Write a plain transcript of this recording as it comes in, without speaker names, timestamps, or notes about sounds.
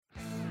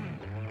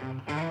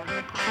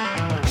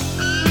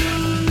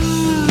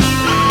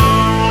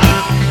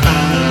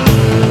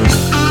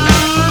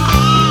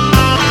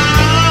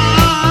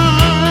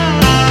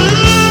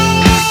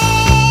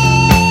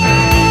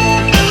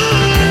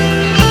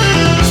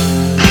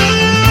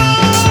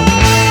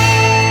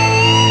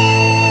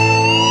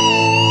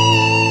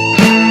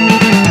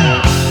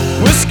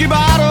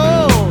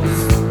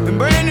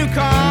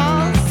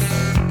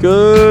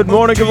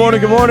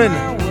morning, good morning, good morning.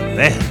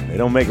 Man, they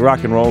don't make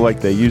rock and roll like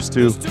they used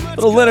to.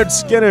 Little Leonard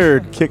Skinner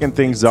kicking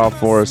things off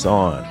for us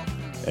on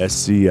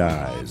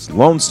SCI's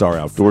Lone Star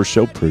Outdoor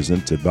Show,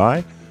 presented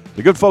by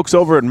the good folks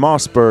over at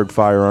Mossberg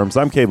Firearms.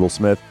 I'm Cable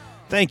Smith.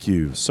 Thank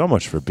you so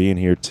much for being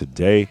here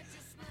today. It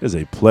is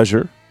a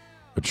pleasure,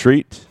 a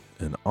treat,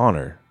 an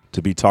honor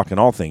to be talking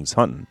all things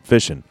hunting,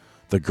 fishing,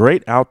 the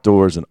great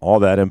outdoors, and all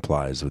that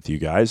implies with you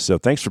guys. So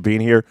thanks for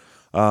being here.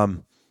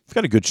 I've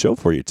got a good show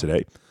for you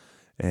today,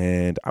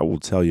 and I will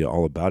tell you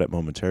all about it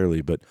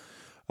momentarily. But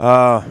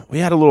we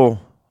had a little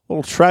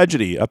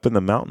tragedy up in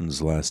the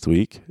mountains last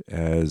week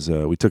as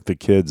we took the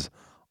kids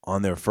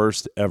on their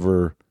first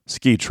ever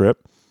ski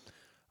trip.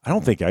 I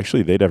don't think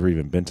actually they'd ever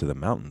even been to the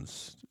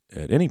mountains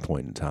at any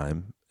point in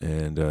time,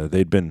 and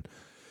they'd been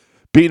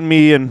beating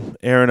me and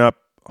Aaron up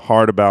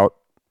hard about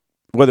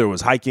whether it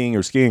was hiking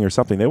or skiing or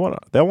something. They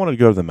wanted to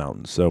go to the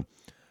mountains, so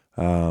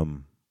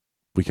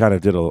we kind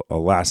of did a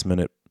last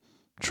minute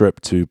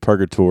trip to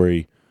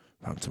Purgatory.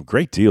 Found some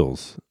great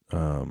deals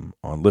on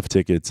lift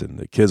tickets, and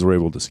the kids were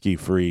able to ski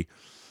free.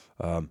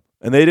 And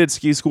they did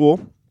ski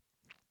school,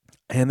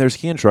 and their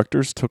ski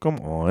instructors took them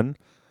on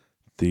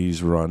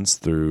these runs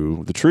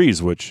through the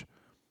trees, which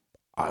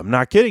I'm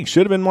not kidding,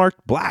 should have been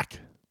marked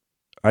black.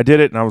 I did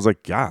it, and I was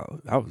like,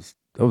 God, that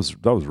was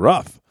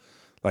rough.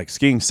 Like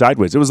skiing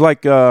sideways. It was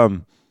like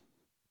when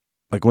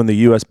the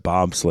U.S.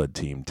 bobsled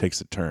team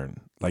takes a turn.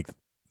 Like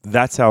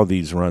that's how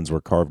these runs were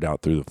carved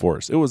out through the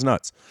forest. It was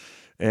nuts.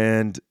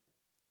 And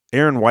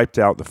Erin wiped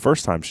out the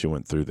first time she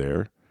went through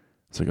there.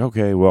 It's like,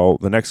 okay, well,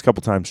 the next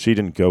couple times she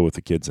didn't go with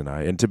the kids and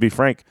I. And to be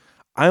frank,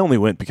 I only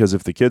went because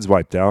if the kids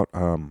wiped out,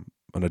 an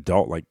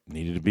adult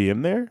needed to be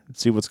in there and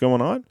see what's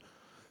going on.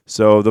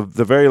 So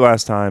the very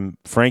last time,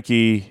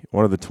 Frankie,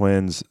 one of the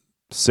twins,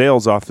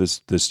 sails off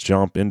this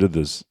jump into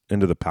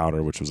the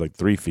powder, which was like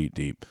 3 feet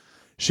deep.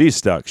 She's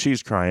stuck.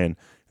 She's crying.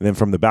 And then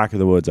from the back of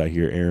the woods, I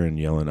hear Erin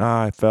yelling,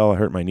 I fell. I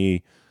hurt my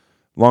knee.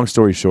 Long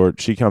story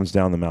short, she comes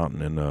down the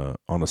mountain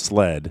on a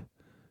sled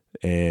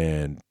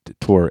and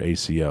tore her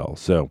ACL.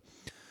 So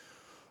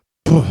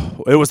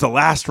it was the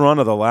last run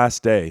of the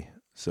last day.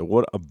 So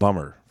what a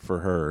bummer for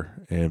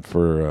her and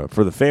for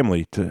the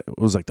family. It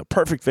was like the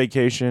perfect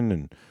vacation,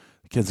 and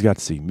the kids got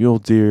to see mule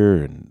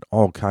deer and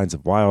all kinds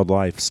of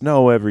wildlife,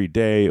 snow every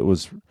day. It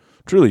was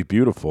truly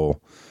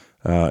beautiful.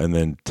 And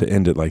then to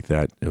end it like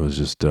that, it was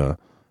just a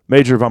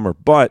major bummer.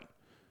 But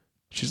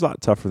she's a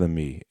lot tougher than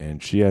me,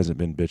 and she hasn't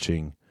been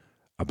bitching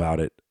about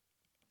it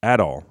at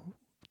all.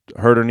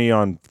 Hurt her knee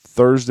on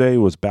Thursday,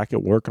 was back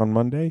at work on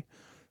Monday,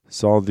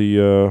 saw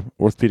the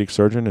orthopedic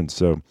surgeon, and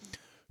so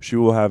she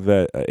will have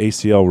that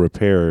ACL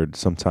repaired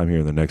sometime here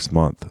in the next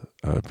month.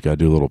 Got to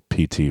do a little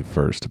PT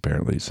first,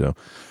 apparently. So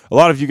a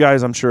lot of you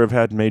guys, I'm sure, have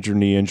had major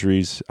knee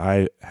injuries.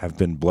 I have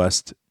been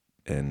blessed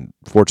and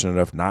fortunate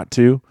enough not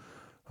to,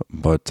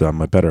 but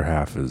my better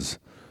half is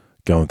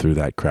going through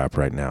that crap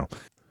right now.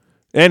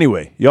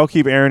 Anyway, y'all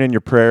keep Aaron in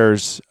your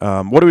prayers.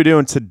 What are we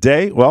doing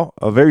today? Well,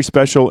 a very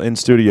special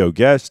in-studio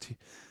guest,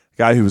 a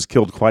guy who has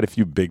killed quite a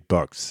few big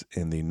bucks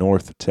in the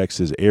North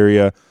Texas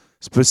area,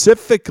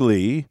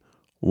 specifically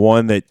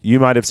one that you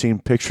might have seen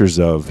pictures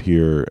of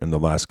here in the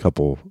last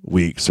couple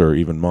weeks or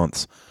even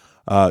months.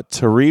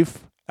 Tarif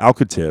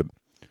Al-Khatib,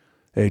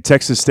 a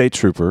Texas state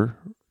trooper,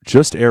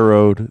 just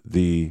arrowed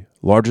the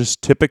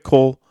largest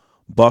typical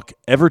buck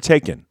ever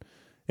taken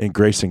in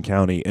Grayson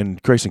County.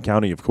 And Grayson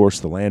County, of course,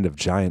 the land of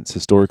giants,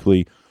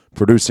 historically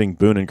producing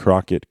Boone and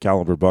Crockett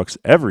caliber bucks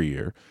every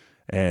year.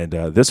 And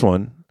this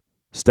one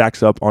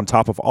stacks up on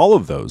top of all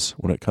of those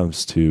when it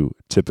comes to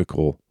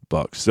typical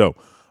bucks. So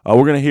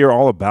we're going to hear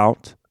all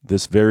about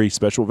this very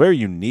special, very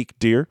unique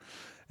deer,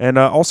 and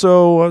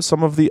also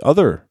some of the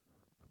other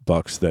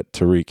bucks that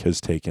Tariq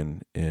has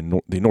taken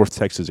in the North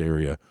Texas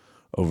area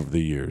over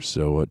the years.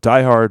 So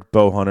diehard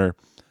bow hunter,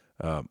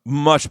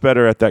 much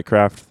better at that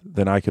craft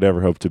than I could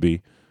ever hope to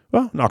be.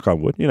 Well, knock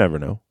on wood, you never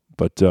know.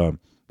 But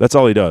that's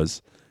all he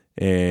does,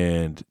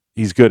 and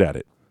he's good at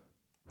it.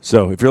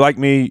 So if you're like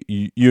me,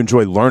 you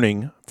enjoy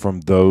learning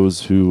from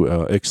those who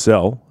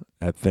excel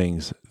at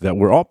things that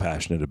we're all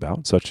passionate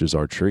about, such as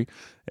archery.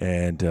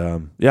 And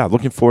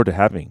looking forward to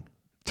having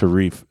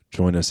Tarif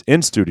join us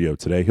in studio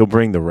today. He'll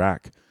bring the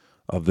rack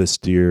of this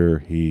deer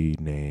he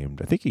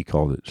named, I think he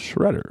called it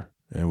Shredder,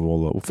 and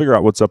we'll figure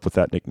out what's up with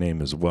that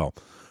nickname as well.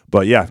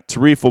 But yeah,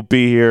 Tarif will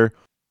be here,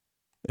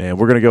 and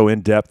we're going to go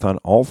in depth on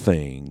all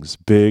things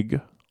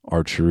big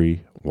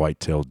archery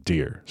white-tailed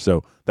deer.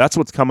 So that's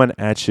what's coming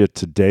at you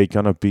today.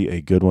 Going to be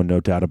a good one,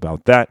 no doubt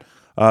about that.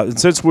 And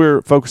since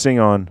we're focusing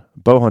on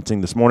bow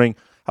hunting this morning,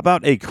 how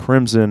about a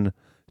Crimson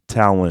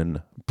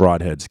Talon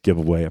Broadheads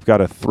giveaway? I've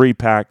got a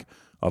 3-pack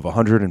of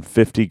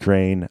 150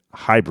 grain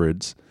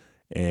hybrids,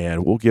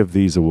 and we'll give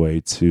these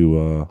away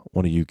to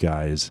one of you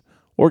guys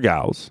or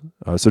gals.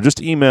 So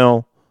just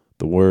email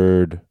the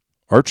word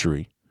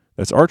archery,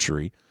 that's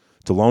archery,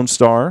 to Lone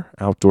Star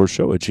Outdoor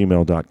Show at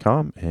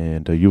gmail.com,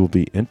 and you will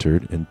be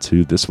entered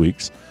into this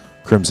week's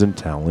Crimson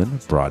Talon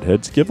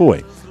Broadheads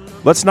giveaway.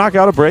 Let's knock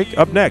out a break.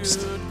 Up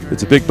next,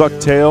 It's a big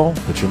bucktail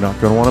that you're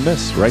not going to want to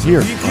miss right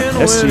here on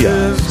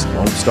SCI's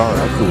Lone Star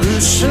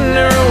Outdoors.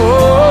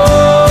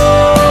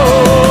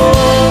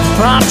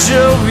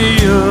 Pancho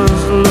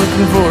Villa's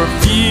looking for a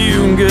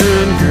few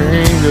good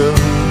gringos.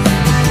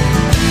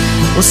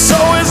 Well, so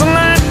isn't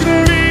that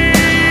can be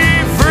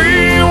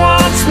free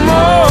once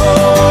more?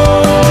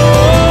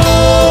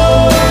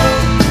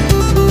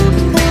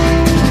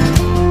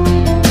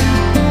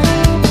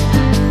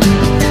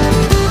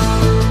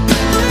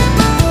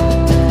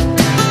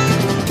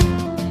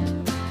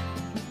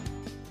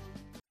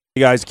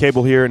 Hey guys,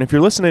 Cable here, and if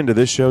you're listening to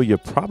this show, you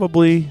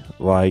probably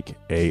like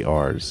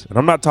ARs. And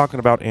I'm not talking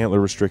about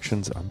antler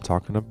restrictions, I'm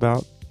talking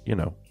about,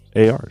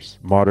 ARs,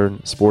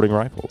 modern sporting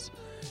rifles.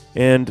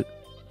 And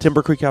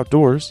Timber Creek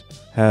Outdoors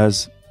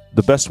has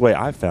the best way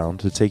I've found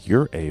to take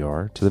your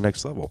AR to the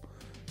next level.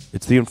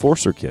 It's the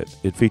Enforcer Kit.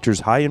 It features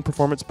high-end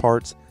performance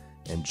parts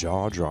and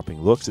jaw-dropping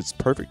looks. It's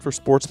perfect for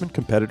sportsmen,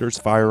 competitors,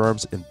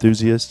 firearms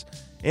enthusiasts,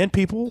 and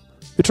people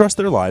who trust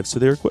their lives to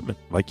their equipment,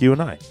 like you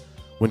and I.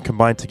 When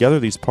combined together,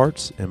 these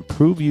parts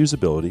improve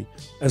usability,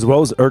 as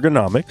well as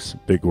ergonomics,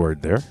 big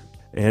word there,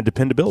 and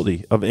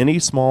dependability of any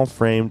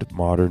small-framed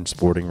modern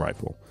sporting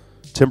rifle.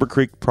 Timber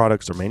Creek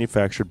products are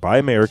manufactured by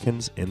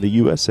Americans in the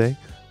USA,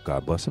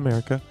 God bless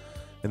America,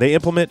 and they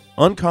implement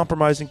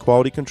uncompromising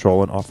quality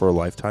control and offer a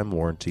lifetime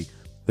warranty.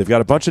 They've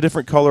got a bunch of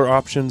different color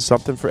options,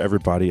 something for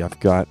everybody. I've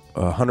got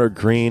a Hunter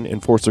Green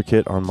Enforcer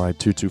Kit on my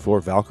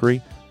 224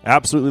 Valkyrie.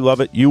 Absolutely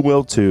love it. You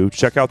will too.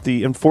 Check out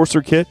the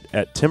Enforcer Kit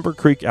at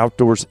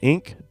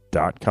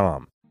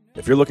timbercreekoutdoorsinc.com.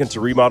 If you're looking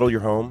to remodel your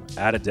home,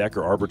 add a deck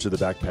or arbor to the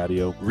back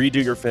patio,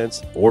 redo your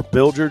fence, or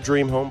build your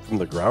dream home from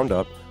the ground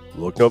up,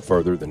 look no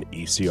further than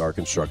ECR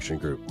Construction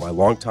Group. My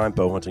longtime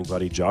bow hunting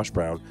buddy, Josh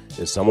Brown,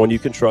 is someone you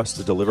can trust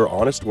to deliver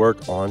honest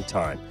work on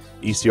time.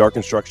 ECR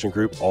Construction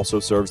Group also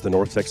serves the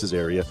North Texas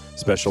area,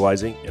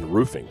 specializing in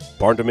roofing,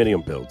 barn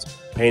dominium builds,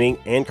 painting,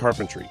 and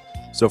carpentry.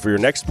 So for your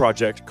next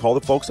project, call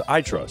the folks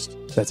I trust.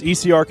 That's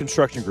ECR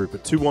Construction Group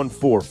at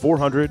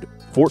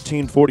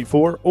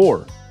 214-400-1444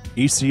 or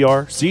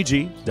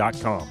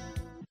ecrcg.com.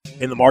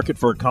 In the market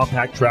for a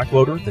compact track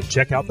loader? Then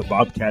check out the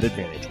Bobcat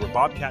Advantage, where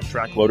Bobcat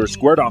track loaders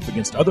squared off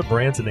against other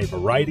brands in a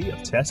variety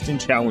of tests and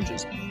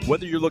challenges.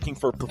 Whether you're looking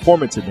for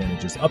performance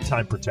advantages,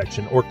 uptime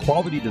protection, or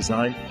quality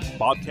design,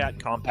 Bobcat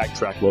compact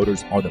track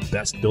loaders are the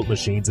best-built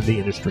machines in the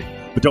industry.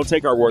 But don't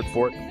take our word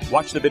for it.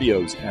 Watch the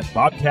videos at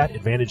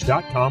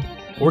bobcatadvantage.com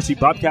or see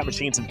Bobcat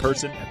machines in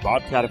person at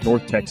Bobcat of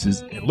North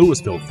Texas in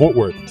Louisville, Fort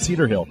Worth,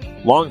 Cedar Hill,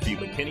 Longview,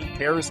 McKinney,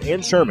 Paris,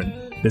 and Sherman.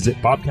 Visit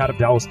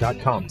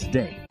bobcatofdallas.com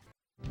today.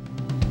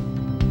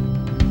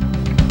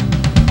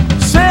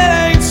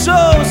 Said ain't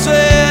so,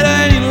 said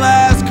ain't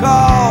last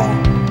call.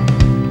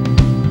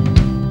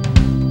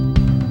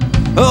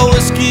 A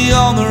whiskey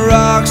on the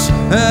rocks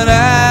and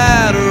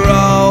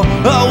Adderall.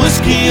 A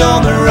whiskey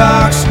on the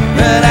rocks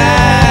and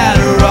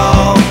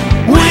Adderall.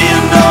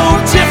 We're no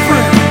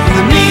different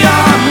than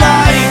neon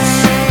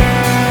lights.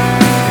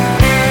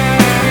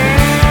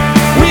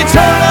 We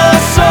turn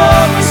us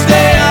on, we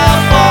stay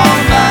up all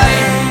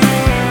night.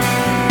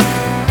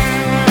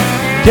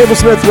 Cable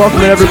Smith,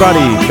 welcome everybody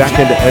back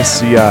into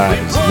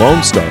SCI's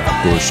Lone Star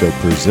Outdoor Show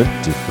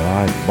presented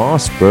by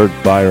Mossberg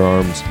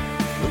Firearms.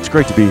 It's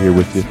great to be here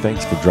with you.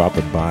 Thanks for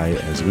dropping by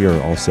as we are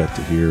all set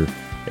to hear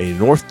a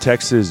North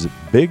Texas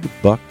big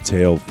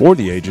bucktail for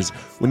the ages.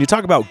 When you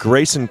talk about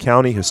Grayson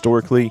County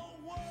historically,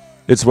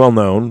 it's well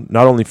known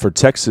not only for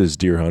Texas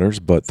deer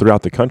hunters but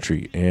throughout the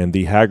country. And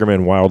the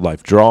Hagerman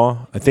Wildlife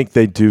Draw, I think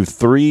they do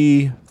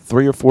three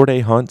or 4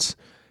 day hunts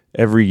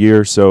every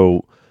year.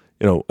 So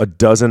a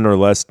dozen or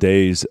less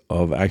days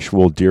of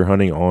actual deer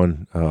hunting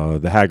on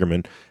the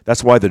Hagerman.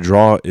 That's why the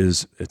draw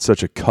it's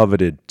such a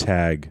coveted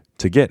tag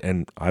to get,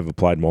 and I've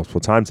applied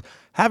multiple times.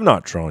 Have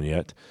not drawn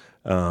yet,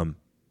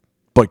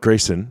 but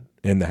Grayson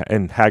and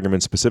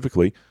Hagerman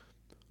specifically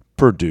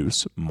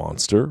produce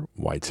monster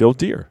whitetail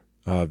deer.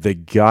 They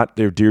got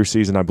their deer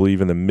season, I believe,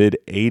 in the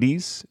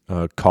mid-'80s.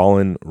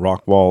 Colin,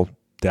 Rockwall,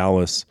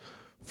 Dallas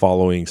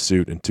following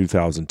suit in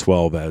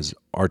 2012 as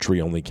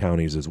archery-only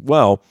counties as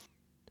well.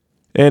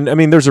 And,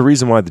 there's a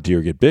reason why the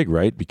deer get big,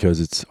 right? Because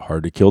it's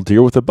hard to kill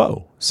deer with a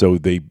bow. So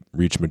they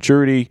reach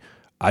maturity.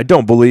 I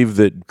don't believe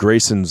that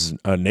Grayson's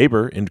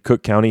neighbor in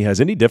Cook County has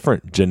any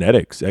different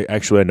genetics.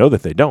 Actually, I know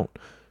that they don't.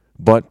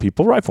 But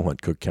people rifle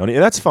hunt Cook County,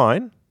 and that's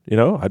fine.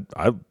 I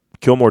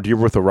kill more deer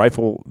with a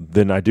rifle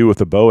than I do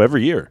with a bow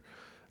every year.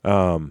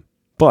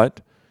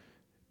 But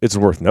it's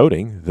worth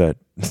noting that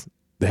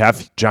they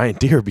have giant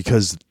deer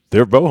because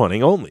they're bow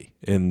hunting only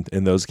in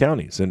those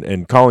counties.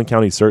 And Collin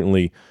County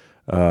certainly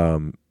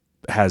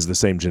has the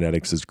same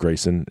genetics as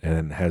Grayson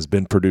and has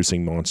been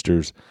producing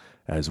monsters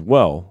as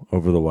well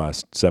over the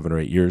last 7 or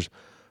 8 years.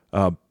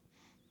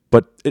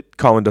 But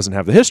Collin doesn't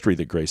have the history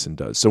that Grayson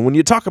does. So when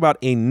you talk about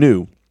a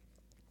new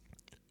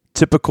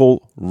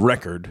typical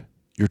record,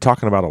 you're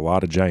talking about a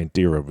lot of giant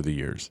deer over the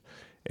years.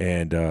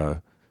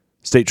 And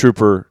State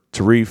Trooper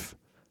Tarif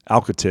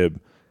Al-Khatib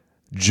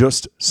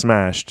just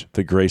smashed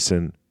the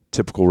Grayson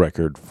typical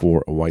record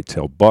for a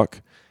whitetail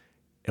buck.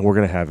 and we're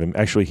going to have him.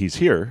 Actually, he's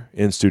here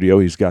in studio.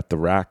 He's got the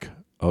rack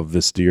of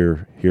this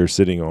deer here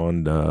sitting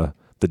on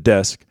the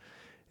desk,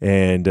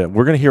 and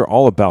we're going to hear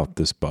all about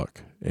this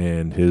buck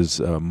and his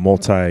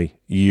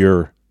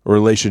multi-year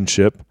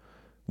relationship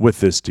with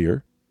this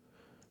deer.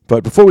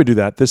 But before we do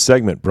that, this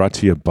segment brought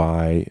to you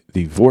by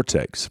the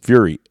Vortex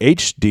Fury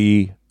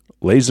HD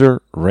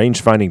laser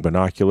range-finding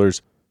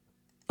binoculars.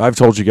 I've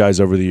told you guys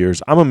over the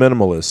years, I'm a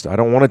minimalist. I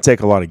don't want to take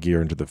a lot of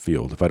gear into the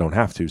field if I don't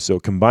have to. So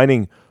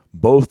combining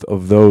both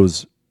of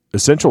those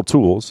essential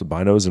tools,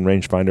 binos and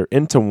rangefinder,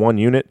 into one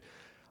unit,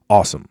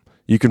 awesome.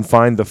 You can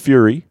find the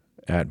Fury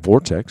at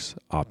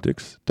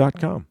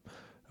vortexoptics.com.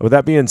 With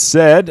that being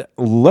said,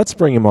 let's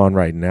bring him on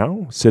right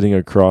now. Sitting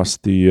across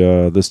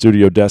the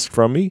studio desk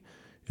from me,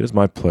 it is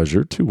my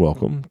pleasure to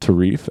welcome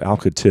Tarif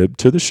Al-Khatib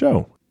to the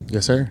show.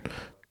 Yes, sir.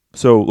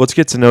 So let's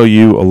get to know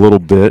you a little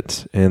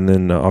bit, and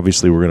then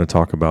obviously we're going to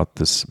talk about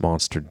this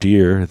monster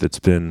deer that's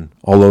been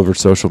all over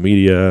social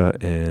media,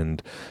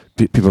 and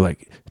people are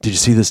like, did you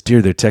see this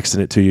deer? They're texting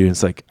it to you, and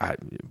it's like,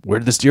 where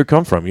did this deer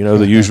come from? You know,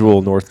 the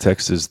usual North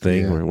Texas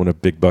thing where when a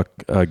big buck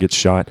gets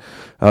shot.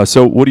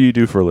 So what do you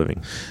do for a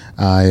living?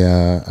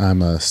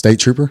 I'm a state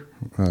trooper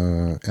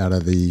out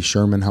of the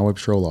Sherman Highway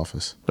Patrol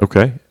office.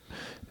 Okay.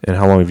 And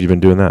how long have you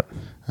been doing that?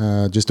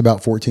 Just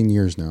about 14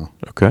 years now.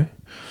 Okay.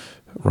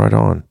 Right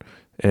on.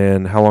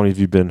 And how long have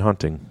you been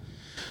hunting?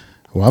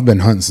 Well, I've been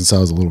hunting since I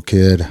was a little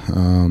kid,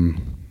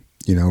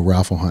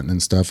 rifle hunting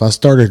and stuff. I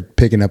started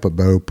picking up a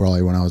bow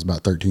probably when I was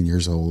about 13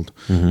 years old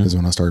is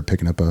when I started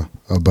picking up a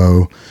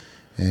bow.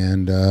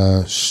 And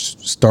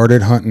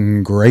started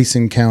hunting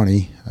Grayson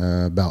County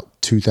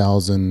about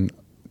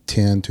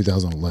 2010,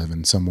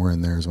 2011, somewhere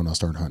in there is when I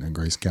started hunting in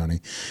Grayson County.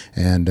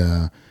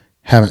 And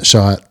haven't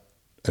shot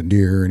a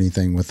deer or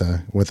anything with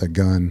a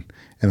gun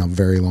in a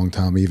very long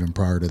time, even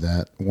prior to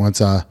that.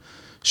 Once I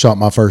shot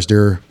my first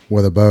deer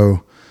with a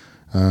bow,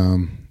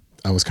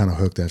 I was kind of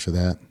hooked after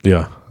that.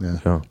 Yeah.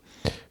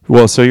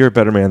 Well, so you're a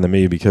better man than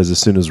me, because as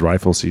soon as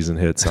rifle season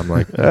hits, I'm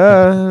like,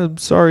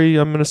 sorry,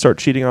 I'm going to start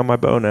cheating on my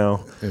bow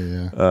now.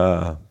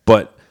 Yeah.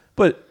 But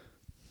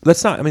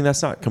that's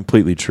not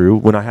completely true.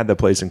 When I had that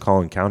place in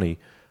Collin County,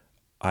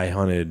 I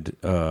hunted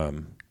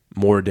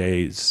more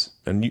days,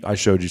 and I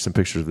showed you some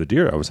pictures of the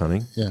deer I was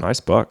hunting. Yeah.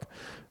 Nice buck.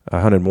 I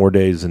hunted more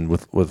days and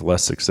with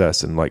less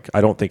success. And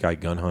I don't think I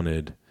gun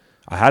hunted.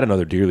 I had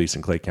another deer lease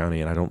in Clay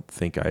County, and I don't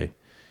think I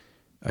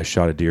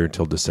shot a deer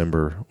until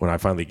December, when I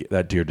finally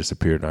that deer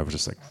disappeared, and I was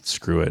just like,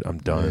 screw it, I'm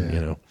done.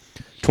 Yeah.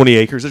 20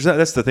 acres.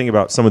 That's the thing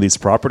about some of these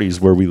properties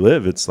where we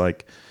live. It's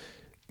like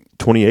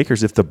 20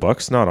 acres. If the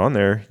buck's not on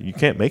there, you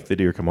can't make the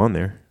deer come on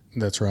there.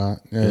 That's right.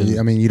 Yeah,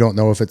 you don't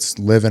know if it's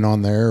living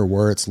on there or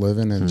where it's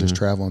living and just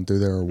traveling through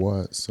there or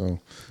what.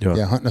 So,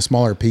 hunting a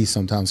smaller piece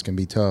sometimes can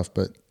be tough,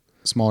 but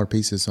smaller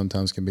pieces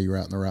sometimes can be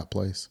right in the right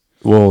place.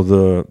 Well,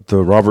 the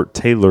Robert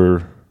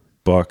Taylor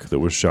buck that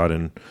was shot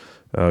in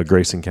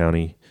Grayson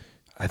County,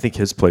 I think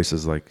his place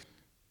is like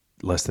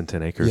less than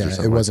 10 acres or something.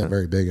 Yeah, it wasn't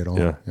very big at all.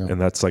 Yeah,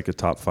 and that's like a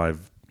top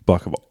 5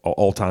 buck of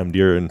all-time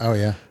deer in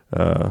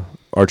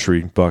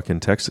archery buck in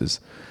Texas.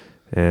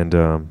 And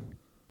that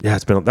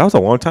was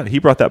a long time. He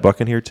brought that buck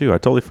in here too. I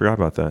totally forgot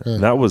about that.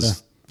 Really? And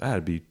that had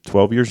to be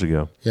 12 years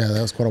ago. Yeah,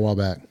 that was quite a while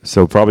back.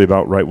 So probably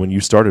about right when you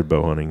started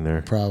bow hunting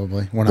there.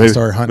 Probably when I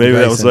started hunting.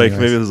 Maybe it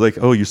was like,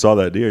 oh, you saw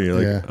that deer. And you're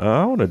like,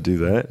 I want to do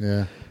that.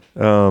 Yeah.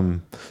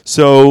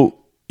 So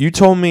you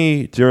told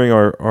me during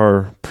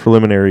our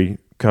preliminary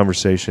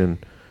conversation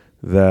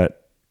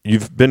that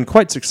you've been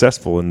quite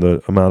successful in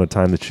the amount of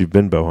time that you've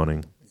been bow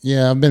hunting.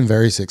 Yeah, I've been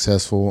very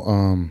successful.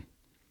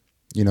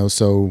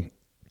 So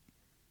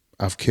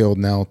I've killed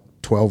now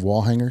 12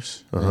 wall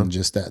hangers in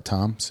just that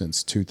time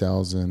since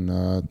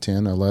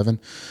 2010, 11.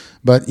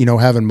 But,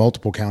 having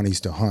multiple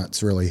counties to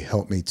hunt's really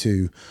helped me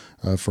too.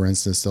 For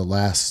instance, the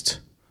last,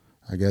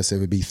 I guess it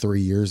would be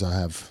 3 years, I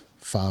have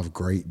 5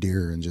 great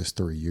deer in just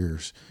 3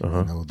 years.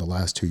 The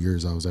last 2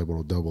 years I was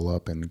able to double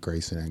up in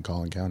Grayson and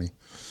Collin County.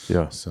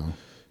 Yeah.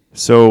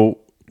 So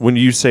when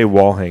you say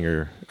wall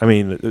hanger, I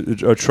mean,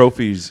 a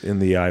trophy's in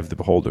the eye of the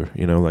beholder.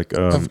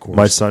 Of course.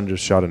 My son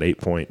just shot an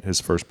 8-point,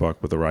 his first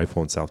buck with a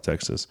rifle in South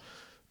Texas.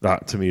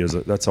 That to me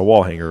that's a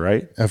wall hanger,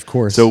 right? Of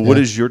course. So what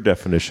is your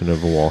definition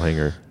of a wall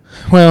hanger?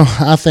 Well,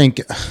 I think,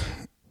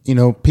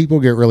 people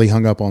get really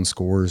hung up on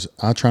scores.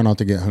 I try not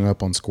to get hung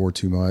up on score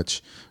too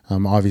much.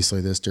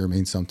 Obviously this deer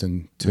means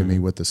something to me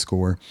with the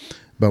score,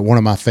 but one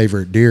of my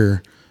favorite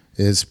deer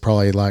is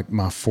probably like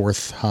my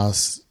fourth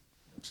highest,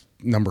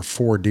 number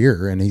 4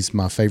 deer, and he's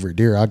my favorite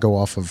deer. I go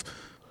off of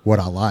what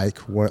I like,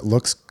 what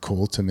looks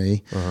cool to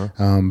me.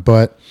 Of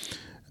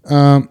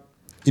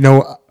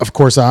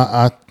course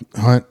I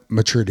hunt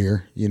mature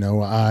deer.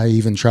 I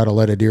even try to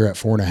let a deer at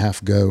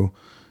 4.5 go.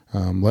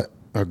 Let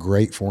a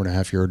great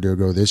 4.5-year-old deer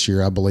go this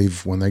year. I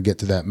believe when they get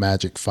to that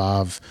magic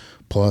 5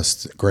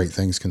 plus, great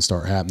things can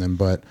start happening.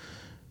 But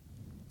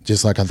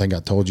just like I think I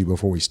told you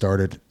before we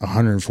started,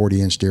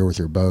 140-inch deer with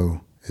your bow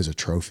is a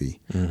trophy.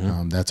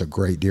 That's a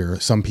great deer.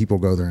 Some people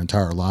go their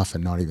entire life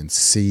and not even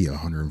see a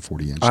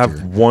 140-inch deer. I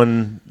have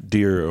one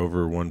deer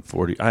over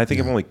 140. I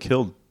think I've only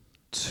killed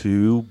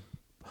 2.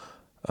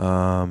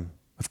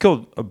 I've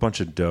killed a bunch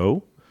of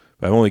doe,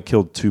 but I've only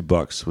killed 2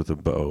 bucks with a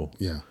bow.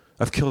 Yeah.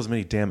 I've killed as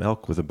many damn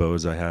elk with a bow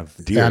as I have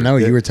deer. Yeah, I know.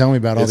 You were telling me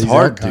about all it's these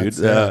hard, elk hunts.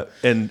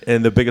 dude.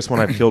 And the biggest one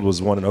I've killed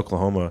was one in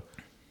Oklahoma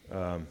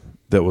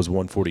that was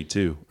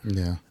 142.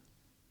 Yeah.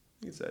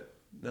 Is that?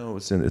 No,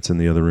 it's in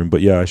the other room. But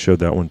yeah, I showed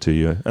that one to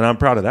you, and I'm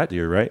proud of that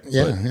deer, right?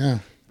 Yeah, yeah.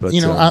 But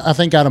you know, I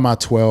think out of my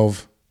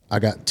 12, I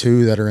got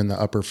 2 that are in the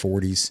upper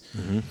 40s,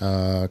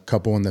 a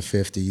couple in the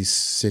 50s,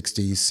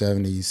 60s,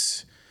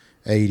 70s,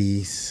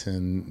 80s,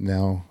 and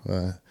now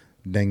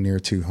dang near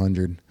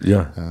 200.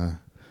 Yeah.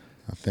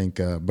 I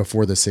think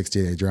before the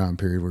 60-day drying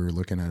period, we were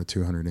looking at a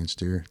 200-inch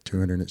deer,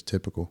 200-inch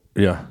typical.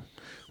 Yeah.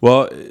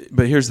 Well,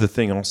 but here's the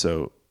thing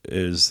also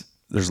is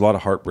there's a lot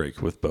of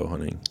heartbreak with bow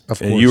hunting. Of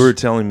course. And you were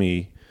telling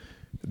me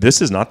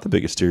this is not the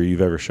biggest deer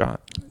you've ever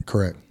shot.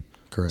 Correct.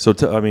 So,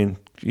 I mean,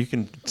 you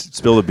can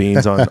spill the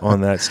beans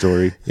on that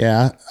story.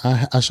 Yeah,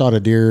 I shot a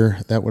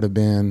deer that would have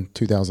been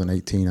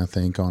 2018, I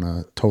think, on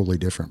a totally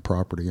different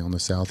property on the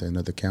south end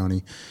of the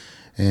county.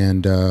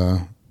 And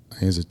it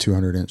was a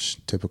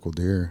 200-inch typical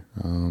deer.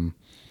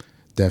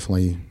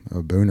 Definitely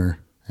a booner.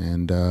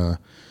 And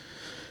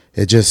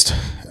it just,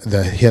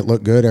 the hit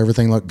looked good.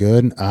 Everything looked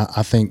good.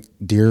 I think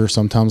deer are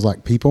sometimes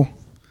like people.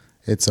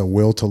 It's a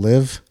will to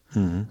live.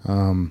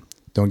 Mm-hmm.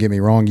 Don't get me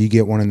wrong. You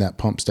get one in that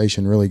pump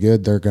station really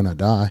good, they're going to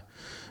die.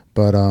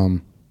 But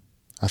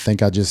I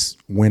think I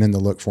just went in to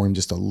look for him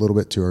just a little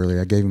bit too early.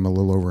 I gave him a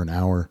little over an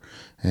hour,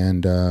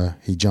 and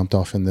he jumped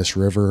off in this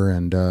river,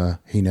 and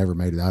he never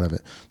made it out of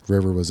it. The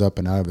river was up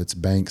and out of its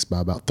banks by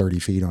about 30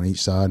 feet on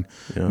each side,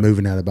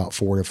 moving at about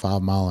 4 to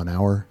 5 mile an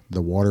hour,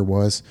 the water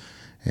was.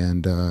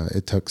 And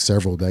it took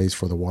several days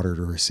for the water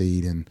to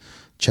recede, and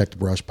checked the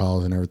brush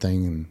piles and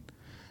everything, and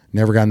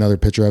never got another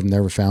picture of him,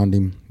 never found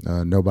him.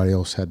 Nobody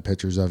else had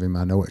pictures of him.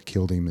 I know it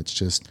killed him. It's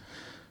just,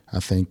 I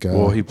think.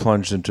 Well, he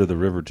plunged into the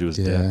river to his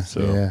death.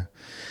 So.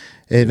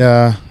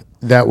 Yeah.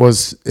 It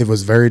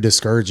was very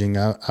discouraging.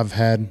 I've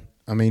had,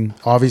 I mean,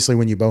 obviously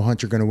when you bow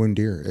hunt, you're going to wound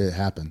deer. It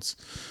happens.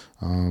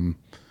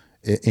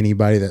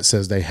 Anybody that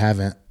says they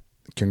haven't,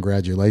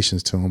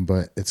 congratulations to them,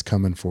 but it's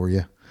coming for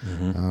you.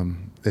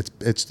 Mm-hmm.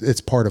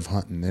 It's part of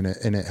hunting,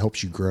 and it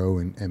helps you grow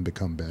and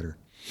become better.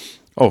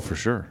 Oh, for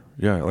sure.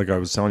 Yeah. Like I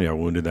was telling you, I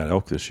wounded that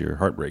elk this year.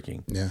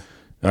 Heartbreaking. Yeah.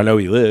 I know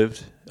he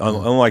lived,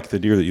 unlike the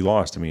deer that you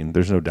lost. I mean,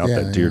 there's no doubt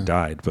that deer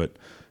died, but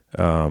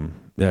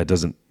it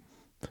doesn't.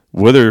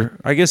 Whether,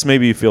 I guess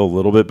maybe you feel a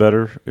little bit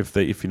better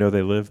if you know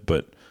they live,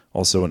 but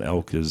also an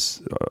elk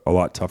is a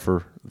lot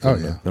tougher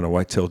than a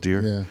whitetail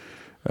deer.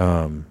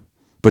 Yeah.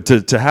 But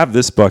to have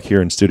this buck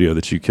here in studio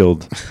that you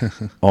killed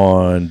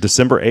on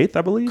December 8th,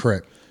 I believe.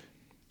 Correct.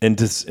 And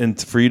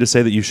for you to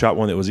say that you shot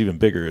one that was even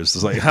bigger is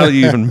just like, how do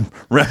you even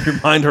wrap your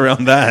mind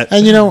around that?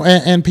 And, you know,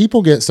 and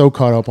people get so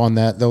caught up on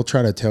that. They'll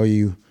try to tell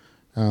you,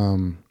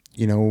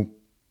 you know,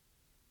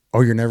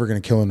 oh, you're never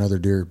going to kill another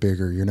deer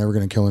bigger. You're never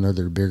going to kill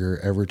another bigger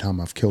every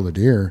time I've killed a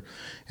deer.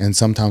 And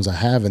sometimes I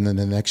have, and then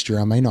the next year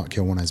I may not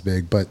kill one as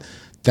big. But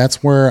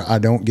that's where I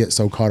don't get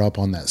so caught up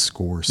on that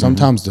score.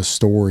 Sometimes the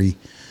story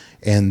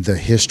and the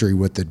history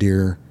with the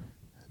deer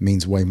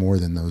means way more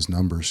than those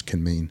numbers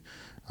can mean.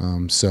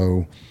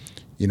 So,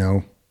 you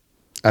know,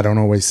 I don't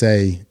always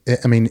say,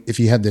 I mean, if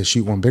you had to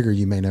shoot one bigger,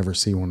 you may never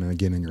see one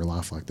again in your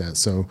life like that.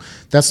 So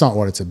that's not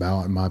what it's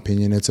about, in my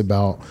opinion. It's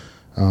about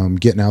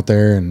getting out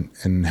there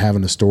and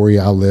having a story.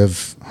 I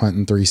live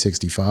hunting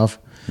 365,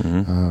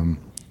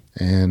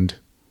 and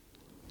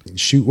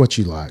shoot what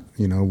you like.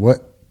 You know,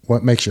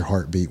 what makes your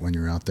heart beat when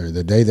you're out there?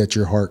 The day that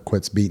your heart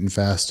quits beating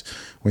fast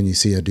when you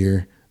see a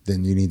deer,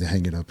 then you need to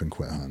hang it up and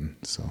quit hunting.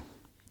 So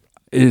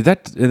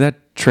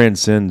that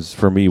transcends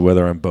for me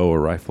whether I'm bow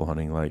or rifle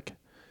hunting. Like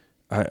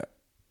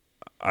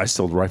I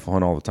still rifle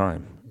hunt all the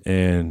time,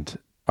 and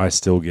I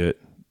still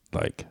get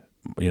like,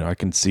 you know, I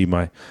can see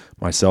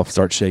myself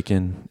start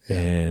shaking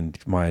and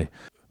my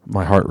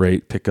heart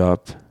rate pick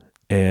up.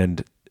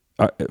 And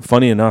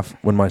funny enough,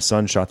 when my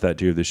son shot that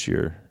deer this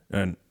year,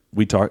 and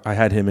I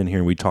had him in here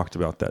and we talked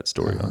about that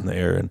story on the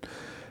air, and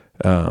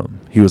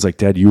he was like,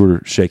 "Dad, you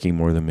were shaking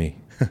more than me."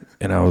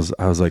 And I was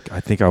like, I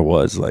think I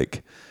was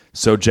like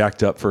so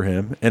jacked up for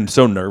him and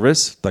so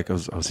nervous. Like,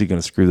 was he going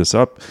to screw this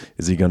up?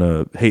 Is he going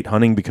to hate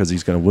hunting because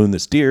he's going to wound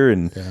this deer?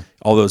 And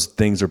all those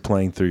things are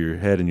playing through your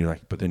head. And you're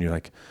like, but then you're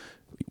like,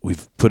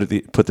 we've put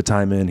the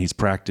time in. He's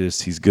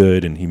practiced. He's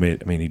good. And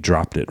he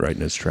dropped it right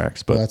in his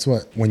tracks. But that's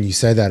what, when you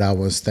said that, I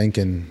was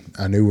thinking,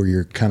 I knew where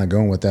you're kind of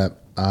going with that.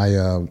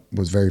 I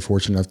was very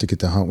fortunate enough to get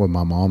to hunt with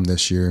my mom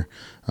this year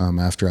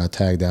after I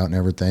tagged out and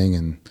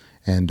everything.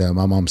 And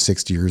my mom's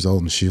 60 years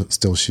old and she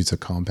still shoots a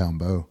compound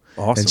bow.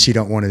 Awesome. And she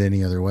don't want it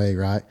any other way,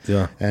 right?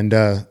 Yeah.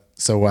 And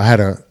so I had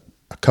a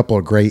couple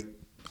of great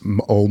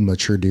old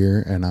mature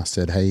deer, and I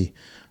said, "Hey,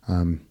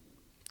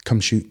 come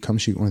shoot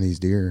one of these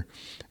deer."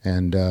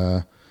 And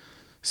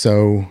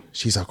so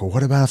she's like, "Well,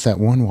 what about if that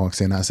one walks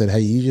in?" I said,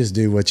 "Hey, you just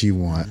do what you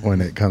want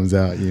when it comes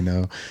out, you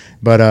know."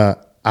 But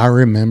I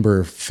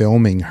remember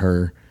filming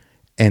her,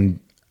 and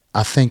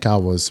I think I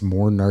was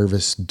more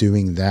nervous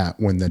doing that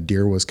when the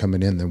deer was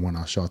coming in than when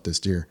I shot this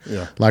deer.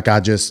 Yeah. Like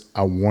I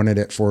wanted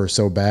it for her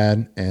so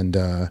bad, and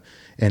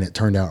it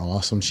turned out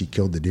awesome. She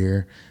killed the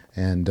deer.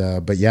 And,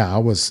 but yeah,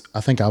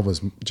 I think I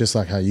was just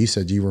like how you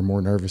said you were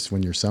more nervous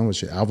when your son was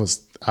shooting.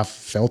 I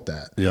felt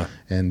that. Yeah.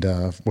 And,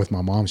 with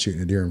my mom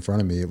shooting a deer in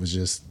front of me, it was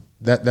just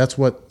that's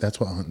what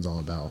hunting's all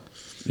about.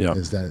 Yeah.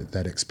 Is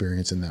that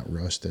experience and that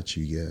rush that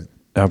you get.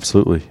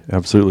 Absolutely.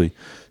 Absolutely.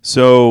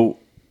 So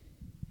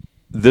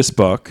this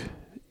buck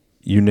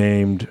you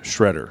named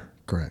Shredder.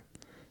 Correct.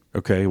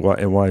 Okay.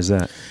 Why is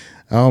that?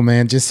 Oh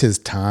man, just his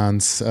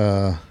tines.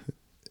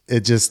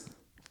 It just,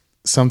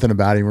 something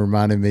about him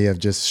reminded me of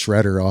just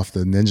Shredder off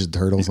the Ninja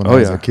Turtles when I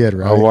was a kid,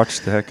 right? I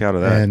watched the heck out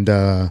of that.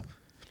 And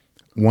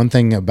one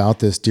thing about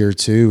this deer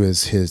too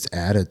is his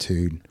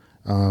attitude.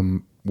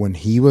 When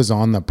he was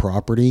on the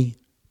property,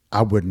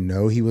 I would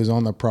know he was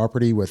on the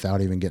property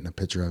without even getting a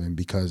picture of him,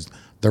 because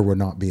there would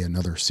not be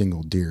another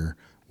single deer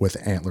with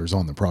antlers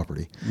on the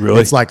property. Really?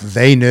 It's like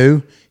they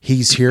knew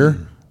he's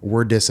here,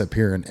 we're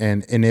disappearing.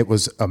 And it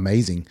was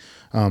amazing.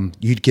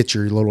 You'd get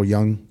your little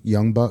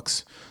young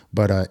bucks,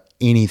 but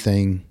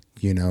anything,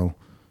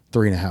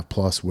 3.5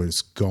 plus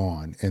was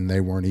gone, and they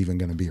weren't even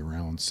going to be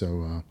around.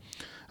 So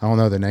I don't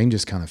know, the name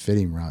just kind of fit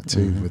him right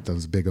too, with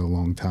those big old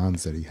long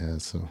tines that he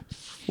has. So,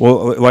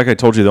 well, like I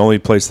told you, the only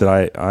place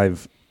that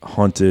I've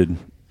hunted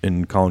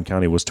in Collin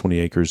County was 20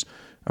 acres.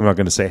 I'm not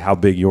going to say how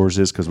big yours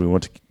is, because we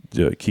want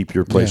to keep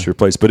your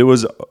place, but it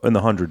was in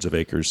the hundreds of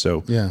acres.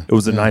 So it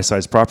was a nice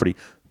sized property.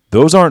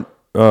 Those aren't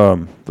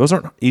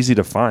easy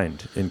to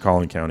find in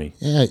Collin County.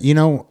 Yeah,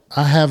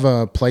 I have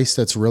a place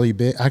that's really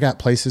big. I got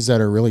places that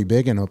are really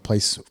big, and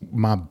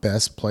my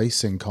best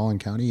place in Collin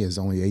County is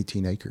only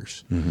 18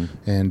 acres.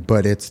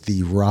 But it's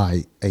the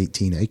right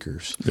 18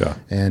 acres. Yeah.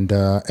 And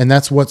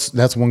that's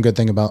one good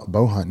thing about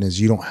bow hunting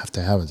is you don't have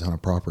to have a ton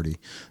of property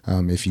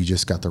if you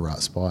just got the right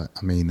spot.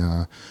 I mean,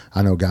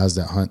 I know guys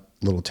that hunt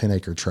little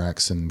 10-acre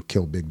tracts and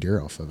kill big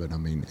deer off of it. I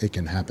mean, it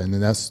can happen,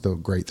 and that's the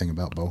great thing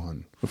about bow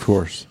hunting. Of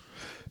course.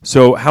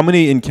 So how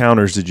many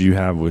encounters did you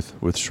have with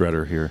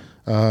Shredder here?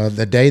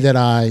 The day that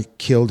I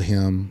killed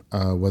him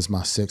was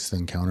my 6th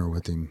encounter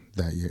with him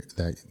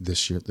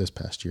this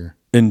past year.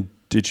 And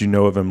did you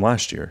know of him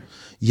last year?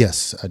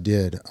 Yes, I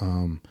did.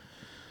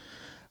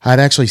 I'd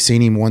actually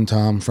seen him one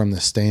time from the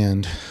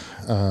stand.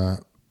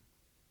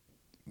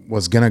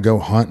 Was going to go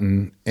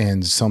hunting,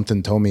 and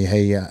something told me,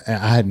 hey, I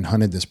hadn't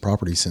hunted this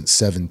property since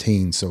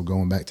 17, so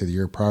going back to the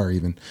year prior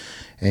even,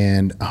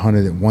 and I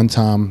hunted it one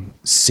time,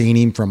 seen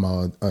him from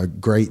a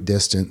great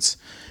distance,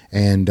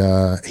 and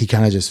he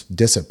kind of just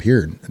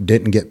disappeared.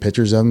 Didn't get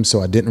pictures of him,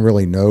 so I didn't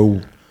really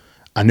know.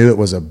 I knew it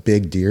was a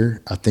big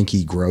deer. I think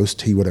he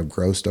would have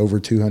grossed over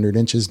 200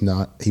 inches.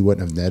 He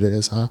wouldn't have netted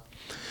as high.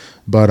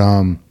 But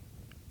I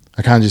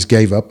kind of just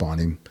gave up on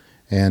him,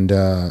 and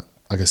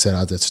like I said,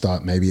 I just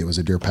thought maybe it was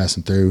a deer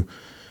passing through.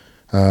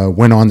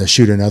 Went on to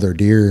shoot another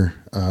deer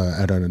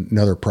at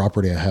another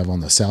property I have on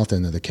the south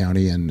end of the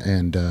county, and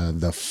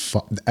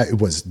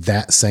it was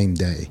that same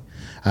day.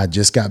 I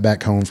just got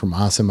back home from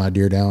icing my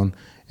deer down,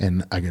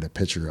 and I get a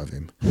picture of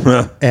him.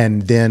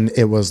 And then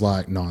it was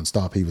like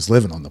nonstop. He was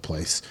living on the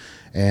place.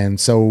 And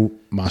so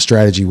my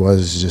strategy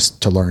was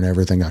just to learn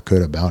everything I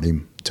could about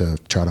him to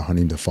try to hunt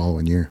him the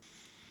following year.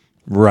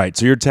 Right.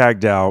 So you're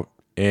tagged out.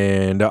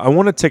 And I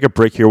want to take a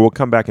break here. We'll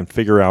come back and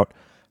figure out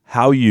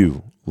how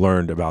you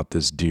learned about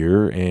this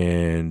deer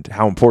and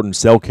how important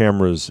cell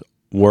cameras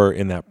were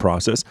in that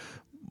process.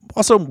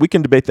 Also, we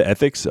can debate the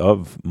ethics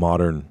of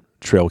modern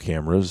trail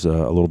cameras a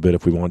little bit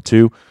if we want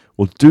to.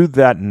 We'll do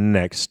that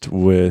next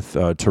with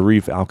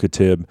Tarif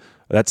Al-Khatib.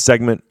 That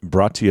segment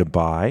brought to you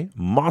by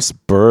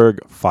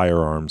Mossberg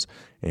Firearms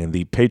and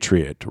the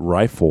Patriot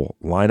rifle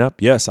lineup.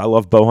 Yes, I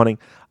love bow hunting.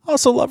 I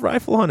also love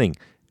rifle hunting.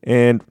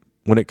 And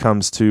when it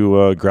comes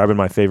to grabbing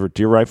my favorite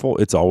deer rifle,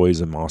 it's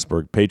always a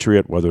Mossberg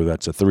Patriot, whether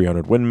that's a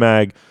 300 Win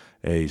Mag,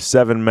 a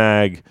 7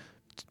 Mag,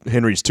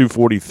 Henry's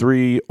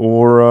 243,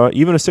 or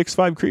even a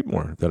 6.5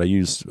 Creedmoor that I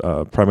use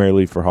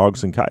primarily for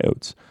hogs and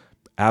coyotes.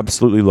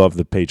 Absolutely love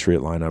the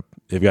Patriot lineup.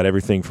 They've got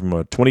everything from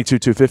a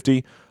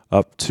 22-250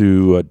 up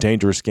to a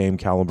dangerous game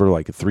caliber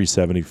like a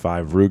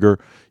 375 Ruger.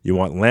 You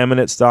want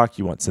laminate stock,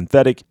 you want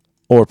synthetic,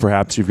 or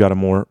perhaps you've got a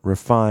more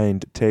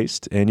refined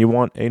taste and you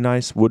want a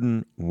nice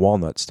wooden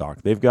walnut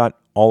stock. They've got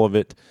all of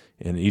it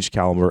in each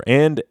caliber,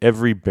 and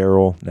every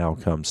barrel now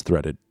comes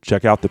threaded.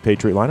 Check out the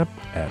Patriot lineup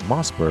at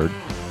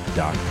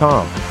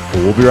mossberg.com.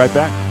 Well, we'll be right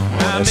back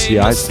on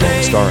SCI's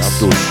Lone Star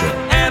Outdoors Show.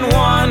 And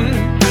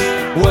one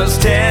was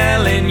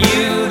telling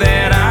you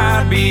that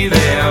I'd be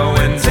there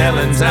when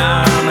telling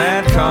time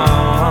had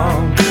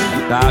come.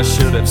 I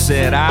should have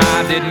said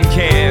I didn't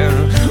care.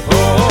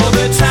 Oh,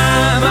 the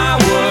time I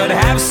would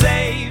have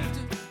saved.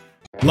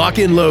 Lock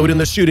and load in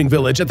the shooting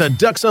village at the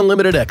Ducks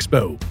Unlimited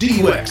Expo.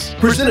 DUX,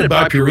 presented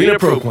by Purina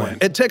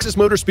ProPlan at Texas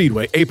Motor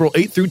Speedway, April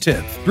 8th through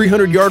 10th.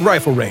 300-yard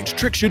rifle range,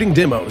 trick shooting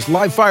demos,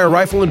 live fire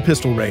rifle and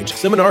pistol range,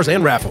 seminars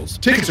and raffles.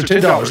 Tickets are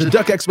 $10 at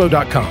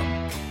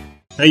duckexpo.com.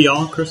 Hey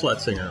y'all, Chris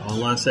Letzinger,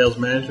 online sales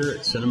manager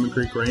at Cinnamon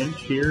Creek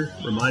Ranch here,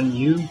 reminding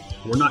you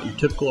we're not your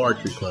typical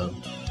archery club.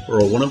 We're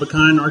a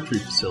one-of-a-kind archery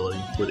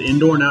facility with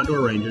indoor and outdoor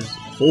ranges,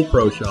 full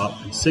pro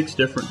shop, and 6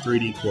 different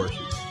 3D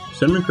courses.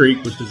 Cinnamon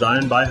Creek was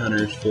designed by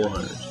hunters for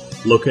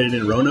hunters. Located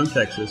in Roanoke,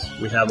 Texas,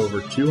 we have over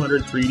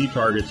 200 3D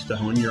targets to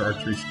hone your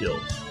archery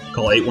skills.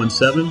 Call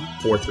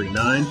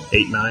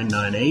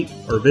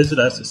 817-439-8998 or visit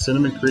us at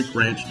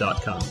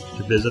cinnamoncreekranch.com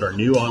to visit our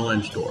new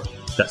online store.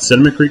 That's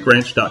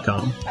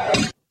cinnamoncreekranch.com.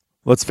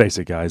 Let's face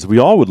it, guys, we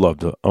all would love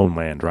to own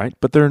land, right?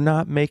 But they're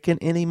not making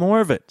any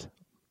more of it.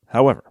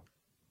 However,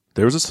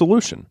 there's a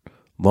solution.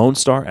 Lone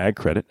Star Ag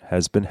Credit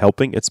has been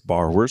helping its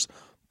borrowers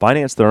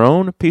finance their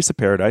own piece of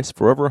paradise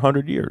for over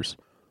 100 years.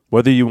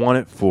 Whether you want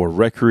it for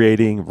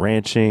recreating,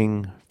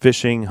 ranching,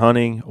 fishing,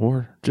 hunting,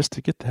 or just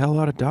to get the hell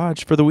out of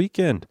Dodge for the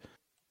weekend,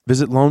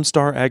 visit Lone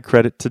Star Ag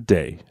Credit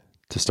today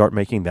to start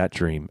making that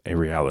dream a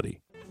reality.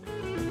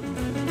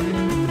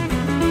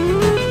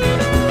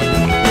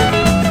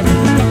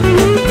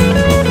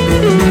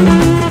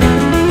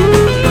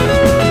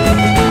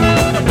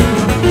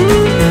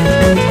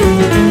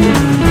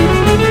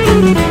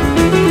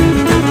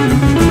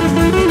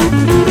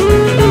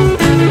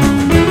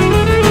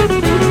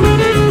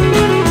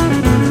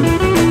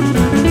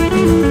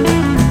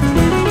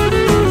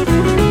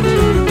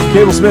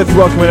 Cable Smith,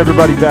 welcoming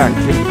everybody back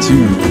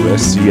to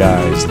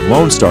SCI's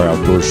Lone Star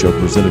Outdoor Show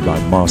presented by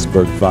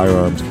Mossberg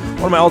Firearms.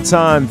 One of my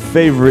all-time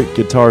favorite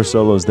guitar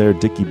solos there,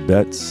 Dickie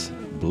Betts,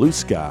 Blue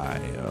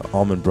Sky,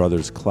 Allman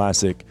Brothers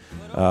classic.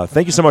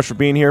 Thank you so much for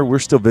being here. We're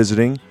still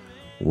visiting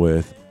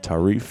with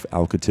Tarif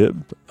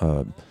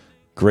Al-Khatib,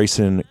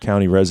 Grayson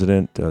County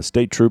resident,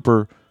 state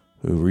trooper,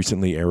 who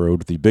recently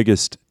arrowed the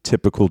biggest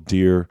typical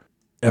deer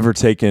ever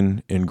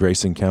taken in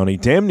Grayson County,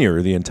 damn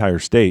near the entire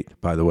state,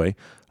 by the way.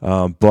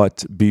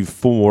 But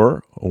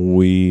before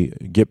we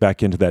get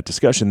back into that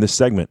discussion, this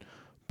segment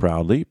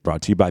proudly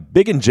brought to you by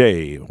Big &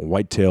 J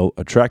Whitetail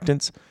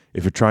Attractants.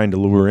 If you're trying to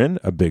lure in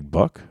a big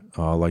buck,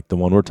 like the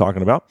one we're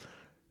talking about,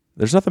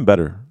 there's nothing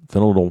better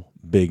than a little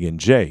Big &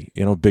 J.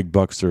 You know, big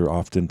bucks are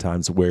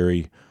oftentimes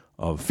wary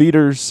of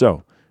feeders,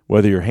 so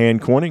whether you're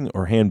hand corning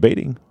or hand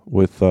baiting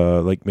with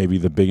like maybe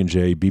the Big &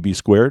 J BB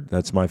squared,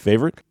 that's my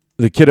favorite.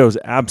 The kiddos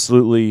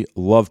absolutely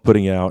love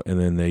putting out, and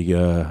then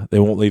they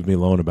won't leave me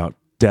alone about,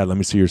 Dad, let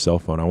me see your cell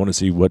phone. I want to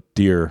see what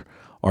deer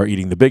are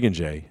eating the Big &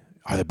 J.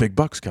 Are the big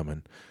bucks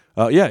coming?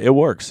 Yeah, it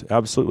works.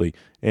 Absolutely.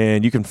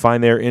 And you can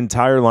find their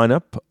entire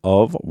lineup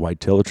of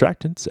whitetail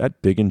attractants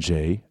at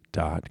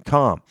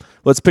bigandj.com.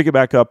 Let's pick it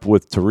back up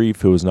with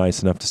Tarif, who was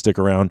nice enough to stick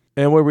around.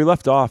 And where we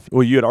left off,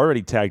 well, you had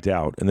already tagged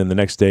out, and then the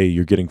next day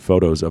you're getting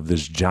photos of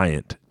this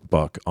giant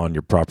buck on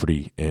your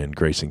property in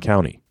Grayson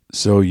County.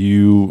 So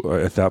you,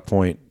 at that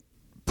point,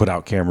 put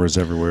out cameras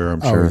everywhere,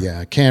 I'm sure. Oh,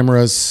 yeah.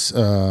 Cameras.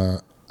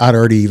 I'd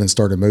already even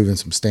started moving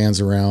some stands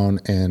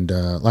around. And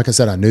like I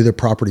said, I knew the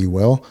property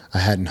well. I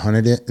hadn't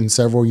hunted it in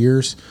several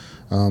years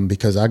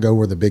because I go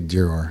where the big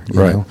deer are, you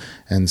know?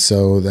 And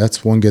so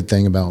that's one good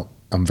thing about,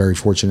 I'm very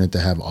fortunate to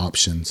have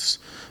options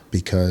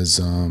because,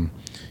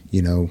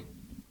 you know,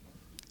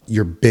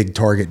 your big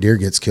target deer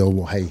gets killed.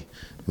 Well, hey,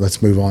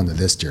 let's move on to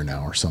this deer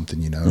now or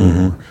something, you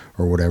know,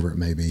 or whatever it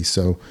may be.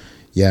 So,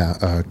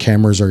 yeah,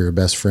 cameras are your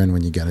best friend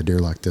when you got a deer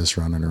like this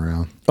running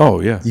around.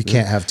 Oh, yeah. You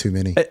can't have too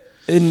many.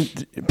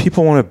 And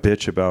people want to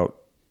bitch about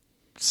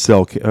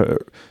cell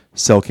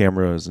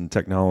cameras and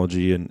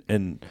technology,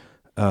 and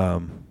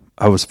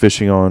I was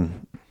fishing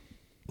on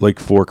Lake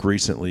Fork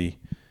recently,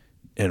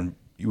 and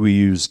we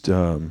used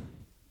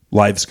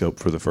live scope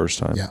for the first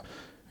time. Yeah.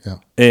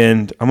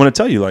 And I'm going to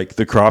tell you, like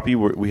the crappie,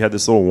 we had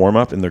this little warm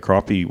up, and the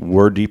crappie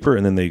were deeper,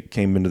 and then they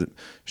came into the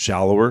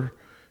shallower,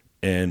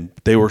 and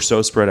they were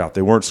so spread out.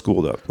 They weren't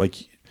schooled up. Like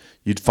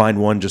you'd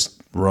find one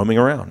just roaming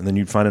around, and then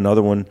you'd find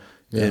another one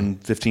in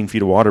 15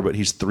 feet of water, but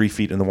he's 3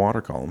 feet in the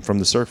water column from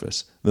the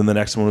surface. Then the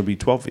next one would be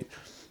 12 feet.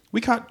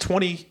 We caught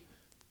 20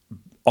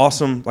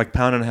 awesome, like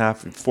pound and a half.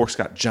 Fork's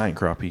got giant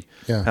crappie,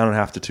 pound and a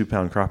half to 2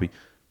 pound crappie.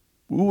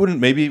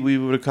 Maybe we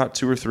would have caught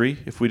 2 or 3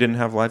 if we didn't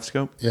have live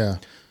scope. Yeah.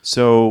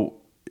 So,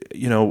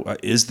 you know,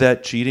 is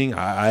that cheating?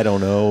 I don't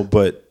know,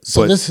 but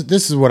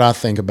this is what I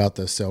think about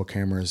the cell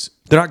cameras.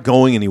 They're not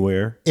going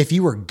anywhere. If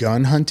you were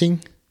gun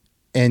hunting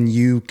and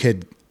you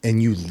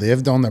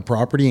lived on the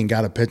property and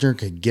got a picture,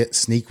 could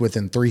sneak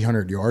within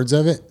 300 yards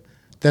of it,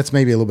 that's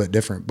maybe a little bit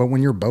different. But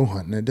when you're bow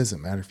hunting, it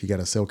doesn't matter if you got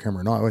a cell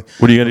camera or not. What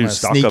are you going to do?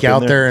 Sneak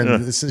out there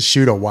and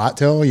shoot a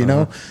whitetail, you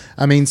know?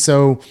 I mean,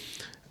 so,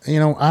 you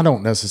know, I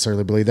don't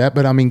necessarily believe that.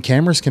 But, I mean,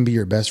 cameras can be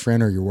your best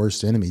friend or your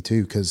worst enemy,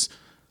 too, because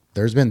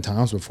there's been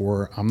times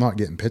before I'm not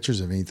getting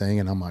pictures of anything,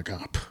 and I'm like,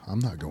 I'm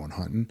not going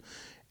hunting.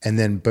 And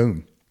then,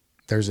 boom,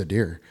 there's a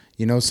deer.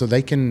 You know, so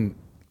they can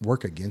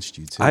work against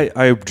you, too.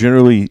 I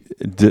generally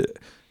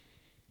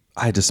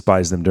I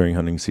despise them during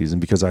hunting season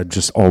because I'm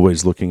just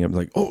always looking at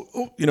like,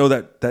 you know,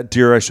 that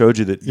deer I showed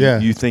you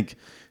that you think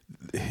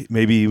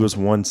maybe he was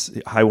once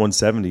high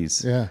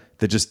 170s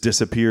that just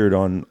disappeared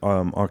on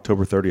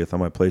October 30th on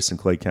my place in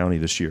Clay County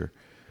this year.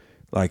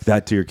 Like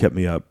that deer kept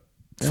me up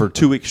for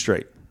 2 weeks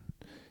straight.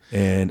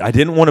 And I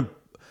didn't want to,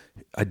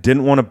 I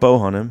didn't want to bow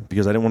hunt him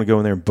because I didn't want to go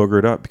in there and booger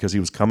it up because he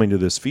was coming to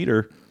this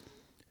feeder.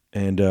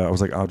 And I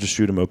was like, I'll just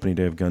shoot him opening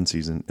day of gun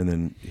season. And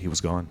then he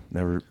was gone.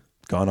 Never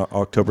gone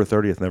October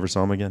 30th. Never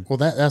saw him again. Well,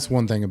 that's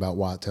one thing about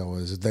whitetail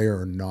is they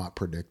are not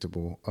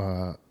predictable.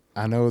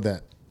 I know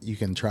that you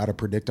can try to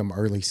predict them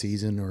early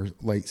season or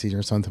late season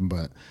or something,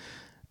 but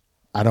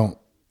I don't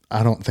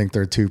think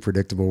they're too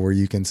predictable where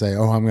you can say,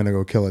 oh, I'm going to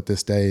go kill it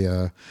this day.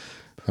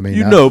 I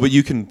mean, but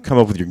you can come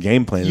up with your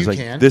game plan. It's like,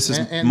 can. this is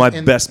my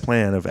And best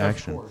plan of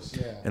action. course,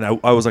 yeah. And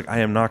I was like, I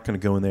am not going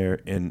to go in there.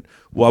 And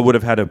I would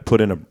have had to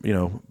put in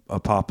a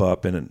pop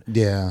up and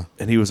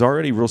he was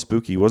already real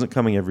spooky. He wasn't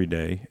coming every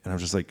day. And I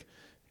was just like,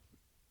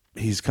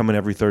 he's coming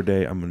every third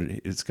day.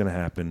 It's going to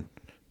happen.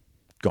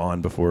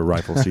 Gone before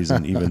rifle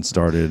season even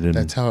started. And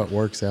that's how it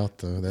works out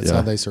though. That's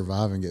how they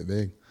survive and get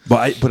big.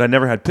 But I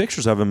never had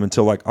pictures of him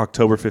until like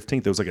October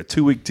 15th. It was like a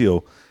 2-week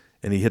deal.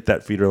 And he hit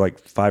that feeder like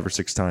 5 or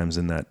 6 times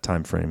in that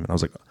time frame. And I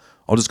was like,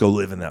 I'll just go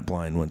live in that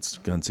blind once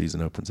gun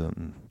season opens up.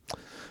 And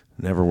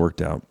never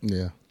worked out.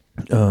 Yeah.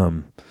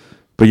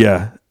 But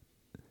yeah,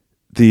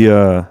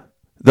 the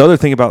other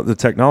thing about the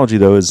technology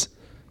though is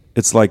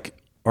it's like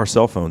our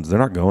cell phones. They're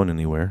not going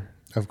anywhere.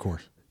 Of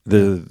course.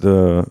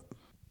 The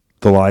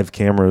live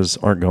cameras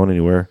aren't going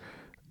anywhere.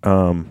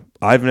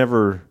 I've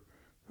never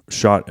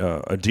shot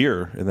a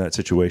deer in that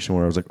situation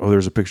where I was like, oh,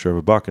 there's a picture of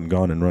a buck and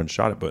gone and run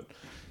shot it. But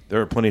there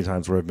are plenty of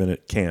times where I've been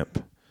at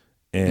camp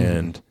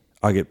and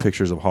I get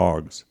pictures of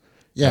hogs.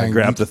 Yeah, I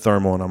grab the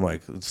thermal and I'm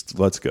like,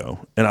 let's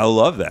go. And I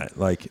love that.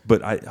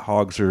 But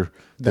hogs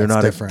they're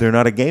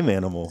not a game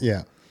animal.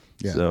 Yeah.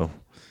 Yeah. So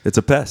it's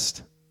a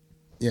pest.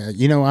 Yeah.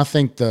 I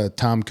think the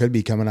time could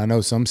be coming. I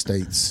know some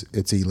states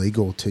it's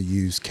illegal to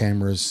use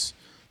cameras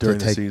during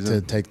the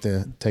season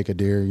to take a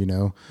deer,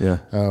 Yeah.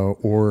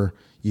 Or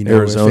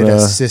Arizona. if it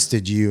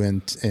assisted you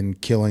in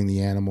killing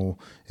the animal,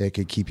 it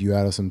could keep you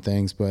out of some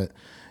things. But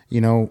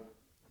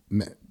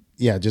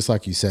yeah, just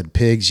like you said,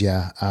 pigs.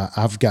 Yeah,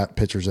 I've got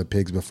pictures of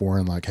pigs before,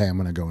 and like, hey, I'm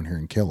going to go in here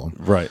and kill them.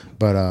 Right.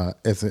 But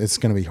it's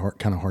going to be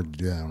kind of hard to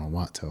do that on a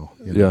whitetail.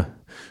 Yeah.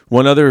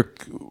 One other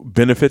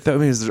benefit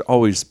though is there's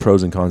always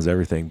pros and cons to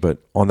everything. But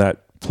on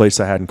that place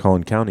I had in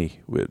Collin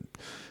County,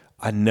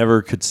 I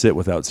never could sit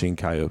without seeing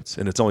coyotes,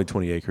 and it's only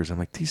 20 acres. I'm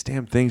like, these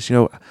damn things,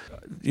 and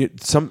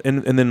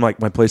then like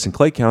my place in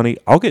Clay County,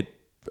 I'll get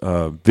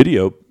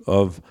video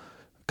of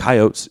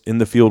coyotes in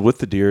the field with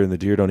the deer, and the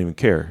deer don't even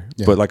care.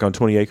 Yeah. But like on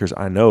 20 acres,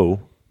 I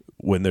know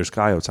when there's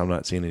coyotes, I'm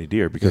not seeing any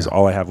deer because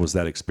all I have was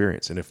that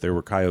experience. And if there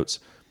were coyotes,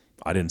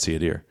 I didn't see a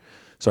deer.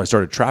 So I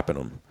started trapping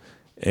them,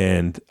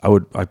 and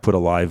I put a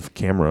live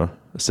camera,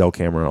 a cell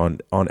camera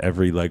on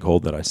every leg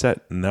hold that I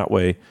set. And that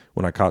way,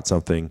 when I caught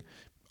something,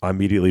 I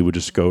immediately would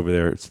just go over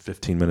there. It's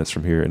 15 minutes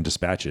from here and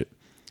dispatch it.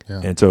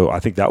 Yeah. And so I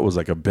think that was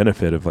like a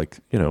benefit of like,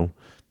 the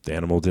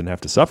animal didn't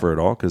have to suffer at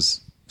all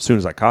because as soon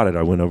as I caught it,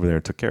 I went over there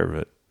and took care of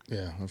it.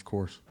 Yeah, of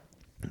course.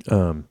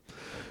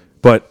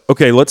 But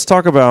okay, let's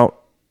talk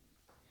about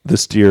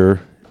this deer.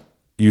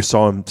 You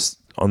saw him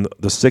on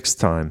the 6th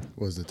time.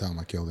 Was the time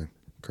I killed him.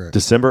 Correct.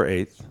 December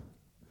 8th.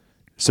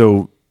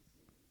 So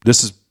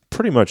this is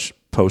pretty much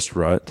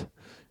post-rut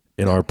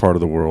in our part of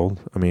the world.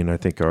 I mean, I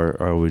think I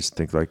always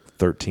think like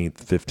 13th,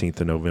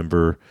 15th of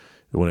November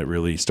when it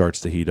really starts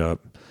to heat up.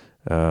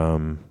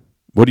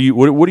 What do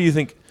you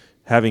think,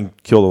 having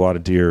killed a lot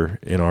of deer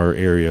in our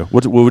area,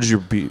 what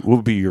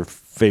would be your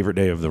favorite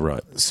day of the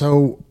rut?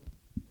 So,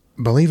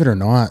 believe it or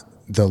not,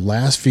 the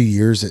last few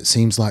years, it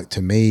seems like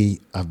to me,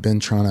 I've been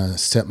trying to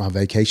set my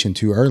vacation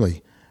too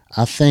early.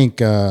 I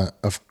think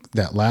of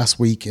that last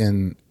week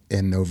in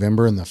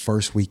November and the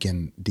first week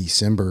in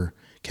December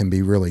can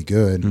be really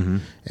good. Mm-hmm.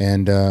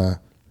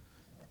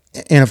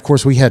 And of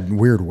course we had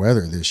weird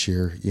weather this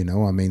year,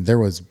 I mean, there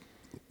was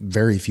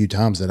very few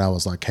times that I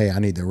was like, hey, I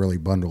need to really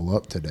bundle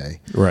up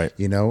today. Right.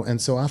 And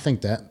so I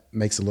think that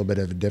makes a little bit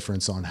of a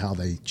difference on how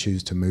they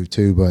choose to move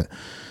too. But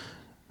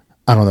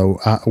I don't know.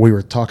 We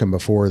were talking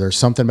before, there's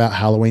something about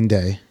Halloween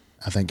Day.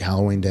 I think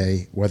Halloween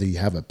Day, whether you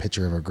have a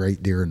picture of a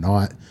great deer or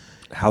not,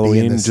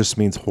 Halloween just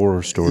means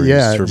horror stories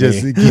for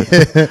me.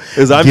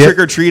 Because I'm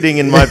trick-or-treating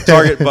and my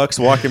target buck's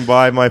walking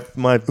by my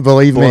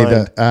Believe blind.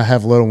 me, I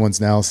have little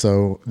ones now,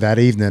 so that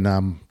evening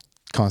I'm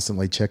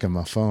constantly checking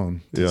my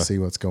phone to see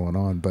what's going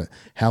on. But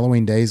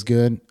Halloween Day is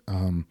good.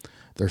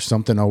 There's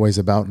something always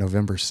about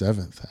November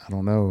 7th. I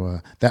don't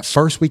know. That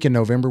first week in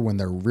November when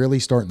they're really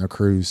starting to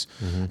cruise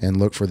and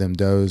look for them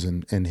does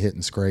and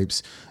hitting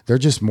scrapes, they're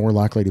just more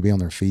likely to be on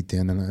their feet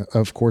then. And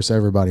of course,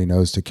 everybody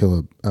knows to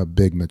kill a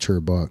big mature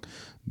buck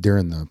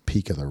during the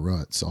peak of the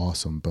rut. It's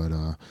awesome. But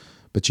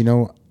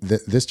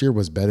this year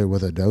was bedded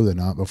with a doe the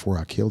night before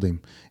I killed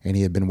him. And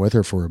he had been with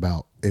her for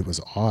about, it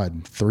was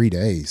odd, 3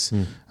 days.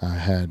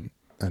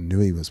 I knew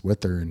he was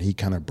with her, and he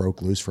kind of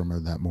broke loose from her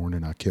that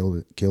morning. I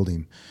killed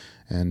him.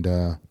 And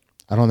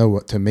I don't know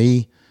what, to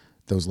me,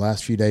 those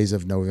last few days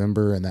of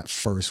November and that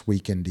first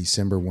week in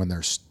December when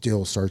they're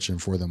still searching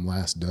for them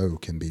last doe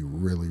can be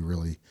really,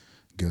 really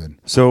good.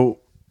 So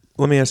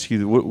let me ask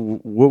you,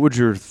 what would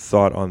your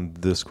thought on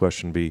this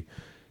question be?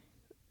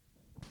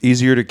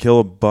 Easier to kill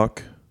a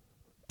buck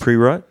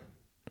pre-rut?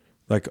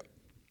 Like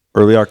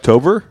early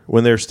October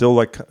when they're still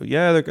like,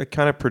 they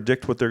kind of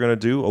predict what they're going to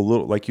do a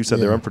little. Like you said,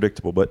 they're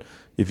unpredictable. But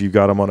if you've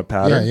got them on a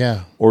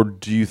pattern, Or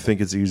do you think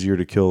it's easier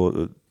to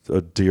kill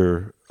a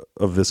deer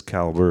of this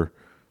caliber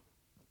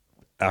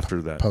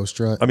after that? Post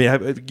rut. I mean,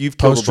 you've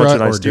killed a bunch of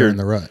nice deer in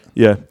the rut.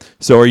 Yeah.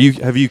 So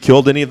have you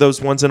killed any of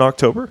those ones in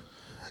October?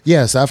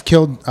 Yes, I've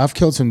killed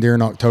some deer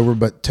in October,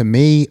 but to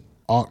me,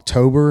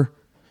 October,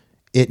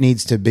 it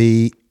needs to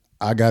be,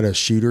 I got a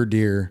shooter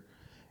deer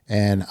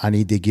and I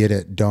need to get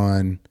it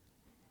done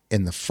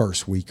in the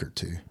first week or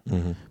two,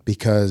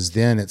 because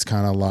then it's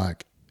kind of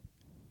like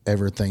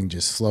everything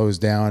just slows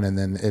down, and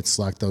then it's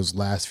like those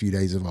last few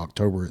days of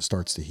October it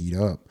starts to heat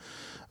up.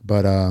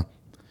 But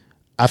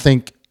I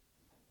think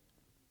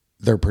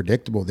they're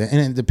predictable then, and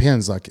it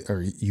depends. Like,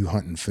 are you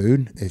hunting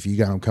food? If you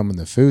got them coming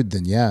to food,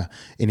 then yeah,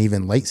 and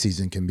even late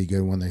season can be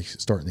good when they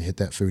starting to hit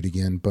that food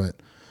again. But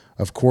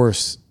of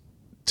course,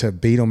 to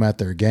beat them at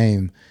their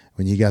game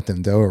when you got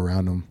them doe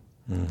around them,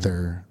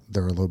 they're a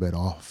little bit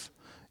off.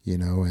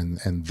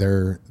 And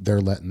they're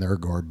letting their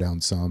guard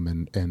down some,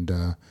 and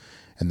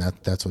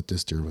that's what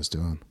this deer was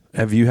doing.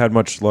 Have you had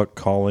much luck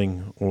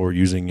calling or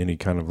using any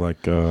kind of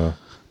like, doe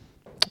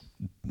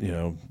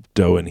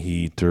and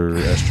heat or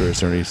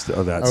estrus or any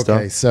of that stuff?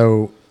 Okay,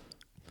 so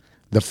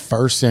the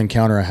first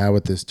encounter I had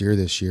with this deer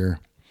this year,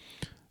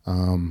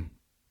 I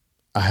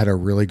had a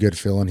really good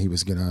feeling he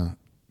was gonna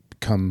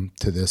come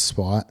to this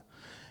spot,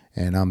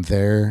 and I'm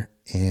there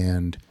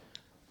and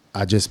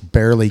I just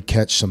barely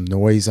catch some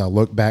noise. I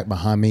look back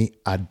behind me.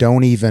 I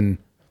don't even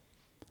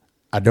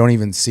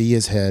see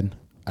his head.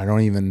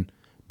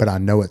 But I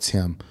know it's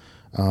him.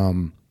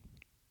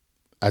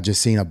 I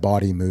just seen a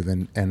body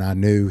moving, and I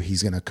knew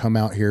he's going to come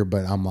out here,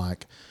 but I'm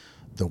like,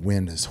 the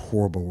wind is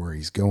horrible where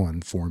he's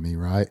going for me,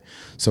 right?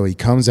 So he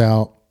comes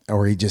out,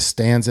 or he just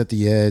stands at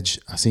the edge.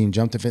 I seen him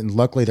jump to fit, and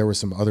luckily there was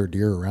some other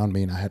deer around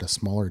me, and I had a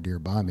smaller deer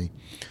by me.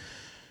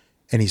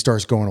 And he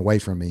starts going away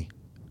from me.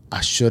 I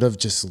should have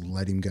just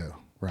let him go.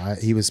 Right.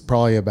 He was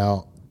probably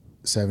about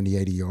 70,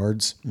 80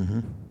 yards.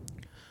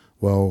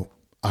 Well,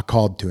 I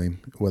called to him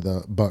with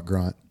a buck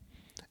grunt,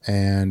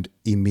 and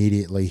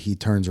immediately he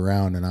turns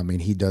around, and I mean,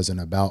 he does an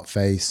about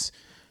face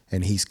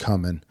and he's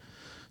coming.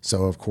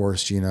 So of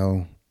course,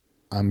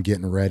 I'm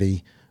getting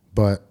ready,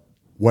 but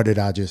what did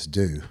I just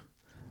do?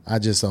 I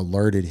just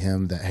alerted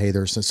him that, hey,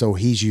 so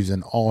he's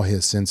using all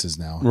his senses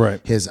now, right?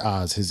 His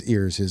eyes, his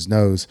ears, his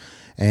nose,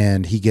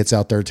 and he gets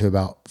out there to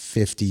about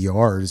 50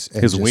 yards.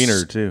 And his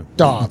wiener too.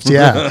 Stops,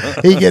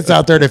 yeah. He gets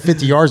out there to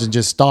 50 yards and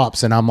just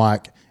stops, and I'm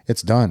like,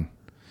 it's done.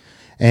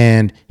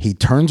 And he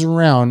turns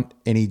around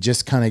and he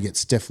just kind of gets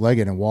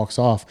stiff-legged and walks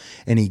off,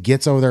 and he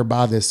gets over there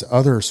by this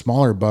other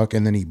smaller buck,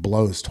 and then he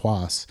blows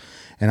twice.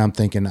 And I'm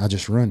thinking, I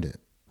just ruined it.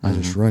 I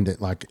just ruined it.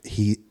 Like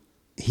he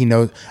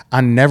knows.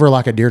 I never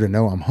like a deer to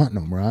know I'm hunting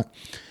them, right?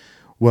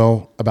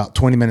 Well, about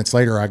 20 minutes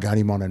later, I got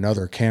him on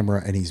another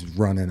camera, and he's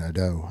running a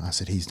doe. I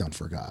said, he's done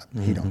forgot.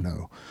 He don't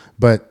know.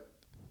 But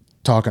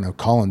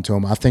calling to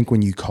him, I think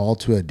when you call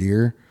to a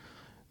deer,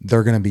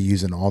 they're going to be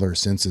using all their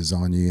senses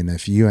on you. And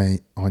if you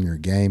ain't on your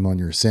game, on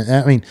your scent,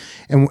 I mean,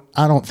 and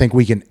I don't think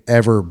we can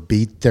ever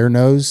beat their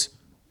nose.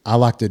 I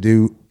like to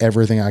do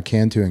everything I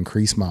can to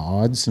increase my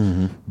odds.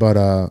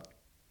 But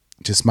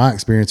just my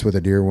experience with a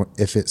deer,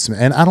 if it's,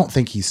 and I don't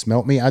think he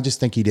smelt me. I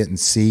just think he didn't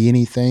see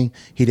anything.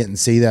 He didn't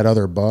see that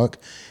other buck,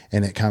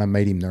 and it kind of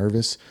made him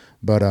nervous.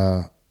 But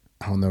I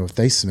don't know, if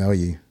they smell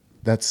you,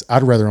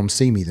 I'd rather them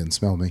see me than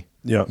smell me.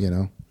 Yeah.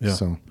 Yeah.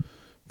 So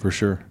for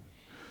sure.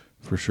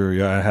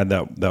 Yeah. I had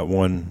that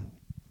one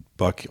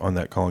buck on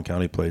that Collin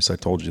County place. I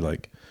told you,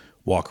 like,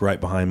 walk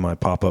right behind my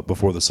pop up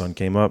before the sun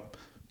came up,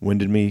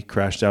 winded me,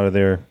 crashed out of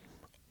there.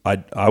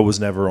 I was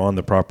never on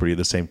the property at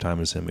the same time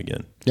as him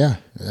again. Yeah.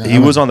 He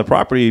was on the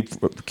property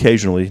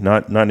occasionally,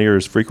 not near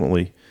as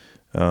frequently.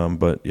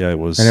 But yeah, it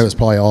was. And it was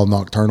probably all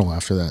nocturnal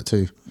after that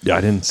too. Yeah.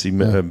 I didn't see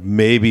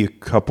maybe a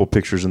couple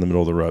pictures in the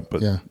middle of the rut,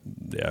 but yeah,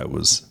 it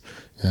was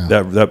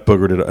that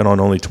boogered it. And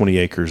on only 20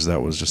 acres,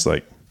 that was just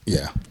like,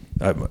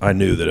 I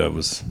knew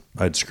that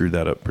I'd screwed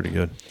that up pretty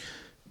good.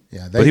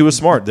 Yeah. But he was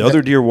smart. The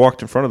other deer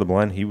walked in front of the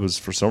blind. He was,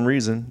 for some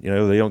reason,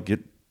 they don't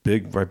get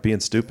big by being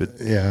stupid.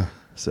 Yeah.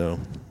 So.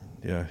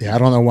 Yeah. I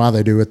don't know why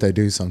they do what they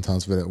do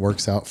sometimes, but it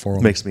works out for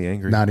them. Makes me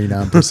angry.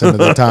 99% of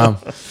the time.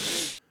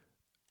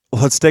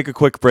 Let's take a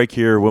quick break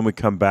here. When we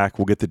come back,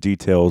 we'll get the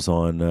details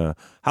on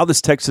how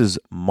this Texas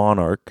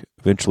monarch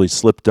eventually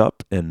slipped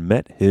up and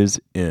met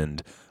his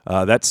end.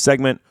 That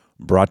segment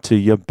brought to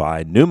you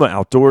by Numa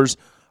Outdoors.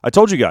 I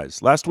told you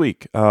guys last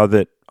week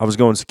that I was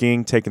going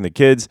skiing, taking the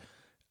kids.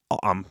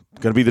 I'm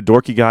going to be the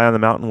dorky guy on the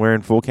mountain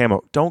wearing full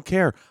camo. Don't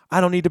care.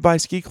 I don't need to buy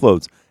ski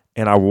clothes.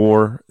 And I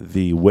wore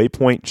the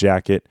Waypoint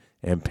jacket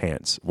and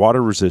pants, water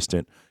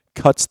resistant,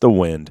 cuts the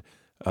wind,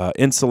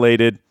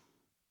 insulated.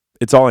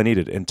 It's all I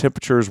needed. And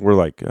temperatures were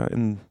like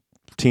in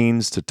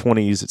teens to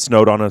 20s. It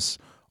snowed on us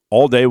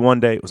all day one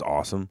day. It was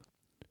awesome.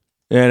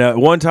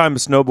 And one time a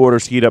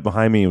snowboarder skied up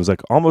behind me and was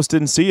like, almost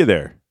didn't see you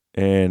there.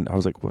 And I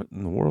was like, what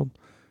in the world?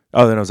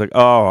 Oh, then I was like,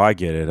 oh, I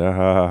get it.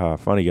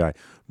 Funny guy.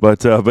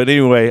 But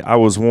anyway, I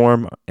was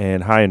warm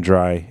and high and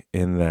dry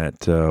in that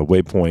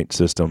waypoint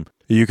system.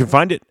 You can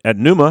find it at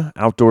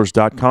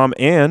NumaOutdoors.com,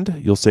 and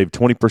you'll save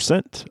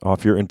 20%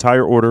 off your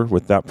entire order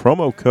with that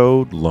promo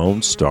code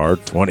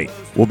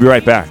LoneStar20. We'll be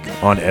right back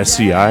on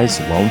SCI's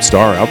Lone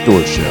Star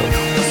Outdoors Show.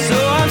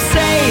 So I'm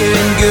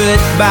saying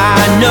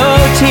goodbye, no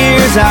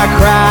tears I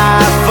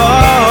cry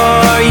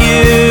for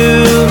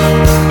you.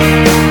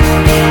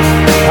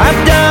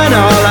 I've done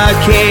all I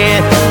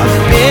can,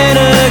 I've been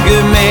a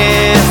good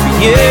man for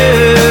you.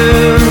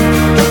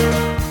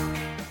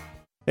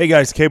 Hey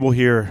guys, Cable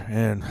here,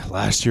 and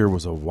last year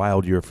was a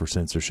wild year for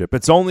censorship.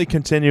 It's only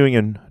continuing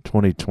in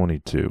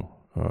 2022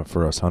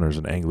 for us hunters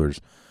and anglers.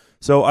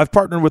 So I've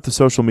partnered with the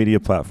social media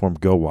platform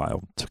Go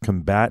Wild to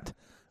combat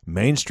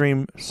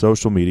mainstream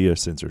social media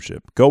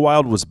censorship. Go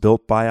Wild was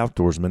built by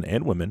outdoorsmen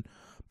and women,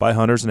 by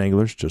hunters and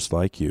anglers just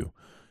like you.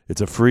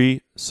 It's a free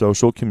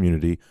social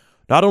community.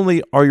 Not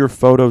only are your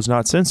photos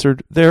not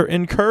censored, they're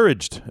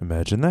encouraged.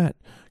 Imagine that.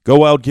 Go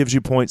Wild gives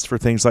you points for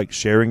things like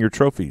sharing your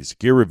trophies,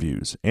 gear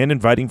reviews, and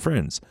inviting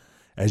friends.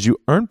 As you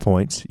earn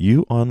points,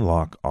 you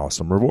unlock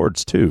awesome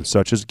rewards too,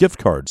 such as gift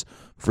cards,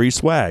 free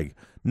swag,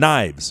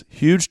 knives,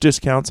 huge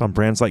discounts on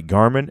brands like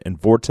Garmin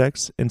and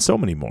Vortex, and so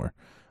many more.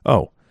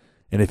 Oh,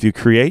 and if you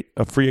create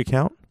a free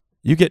account,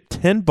 you get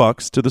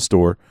 $10 to the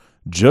store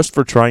just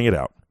for trying it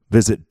out.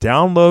 Visit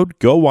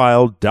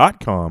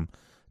downloadgowild.com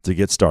to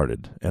get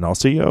started, and I'll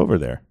see you over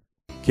there.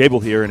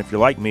 Cable here, and if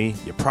you're like me,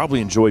 you probably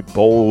enjoy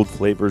bold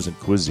flavors and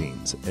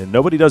cuisines, and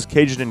nobody does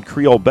Cajun and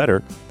Creole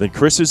better than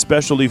Chris's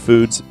Specialty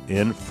Foods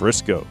in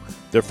Frisco.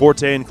 Their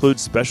forte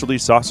includes specialty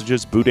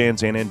sausages,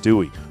 boudins, and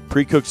andouille,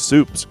 pre-cooked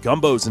soups,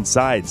 gumbos, and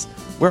sides,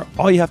 where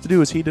all you have to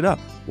do is heat it up.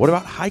 What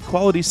about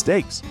high-quality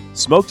steaks,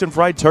 smoked and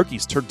fried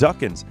turkeys,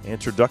 turduckens, and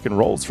turducken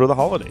rolls for the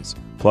holidays,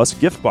 plus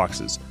gift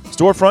boxes.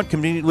 Storefront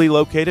conveniently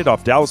located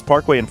off Dallas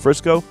Parkway in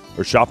Frisco,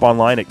 or shop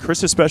online at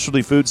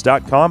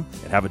chrissspecialtyfoods.com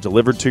and have it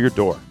delivered to your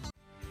door.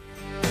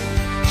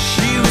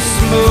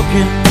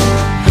 Smoking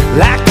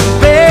like the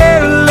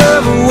barrel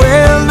of a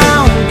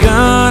well-known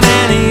gun,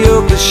 and a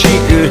yoke that she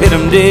could hit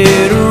him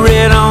dead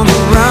red on the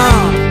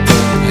run.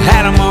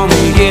 Had him on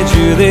the edge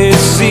of their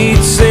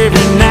seats every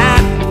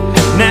night.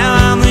 Now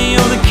I'm the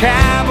only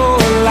cowboy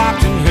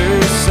locked in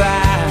her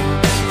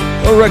sides.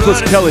 Well,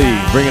 Reckless Kelly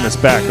bringing us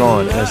back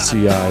on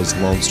SCI's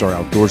Lone Star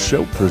Outdoors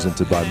Show,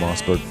 presented by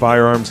Mossberg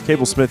Firearms.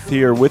 Cable Smith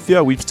here with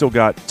you. We've still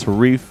got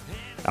Tarif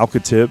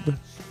Al-Khatib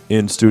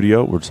in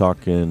studio. We're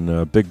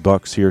talking big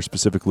bucks here,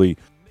 specifically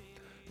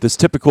this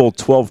typical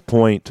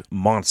 12-point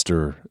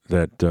monster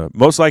that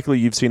most likely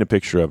you've seen a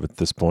picture of at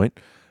this point.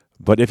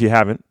 But if you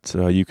haven't,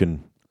 you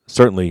can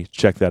certainly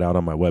check that out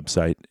on my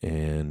website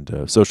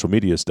and social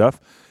media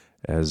stuff,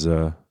 as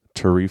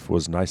Tarif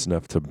was nice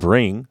enough to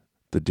bring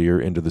the deer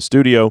into the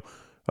studio.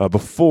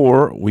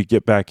 Before we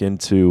get back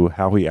into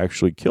how he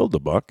actually killed the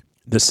buck,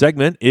 this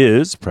segment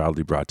is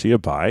proudly brought to you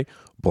by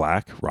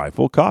Black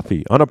Rifle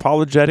Coffee.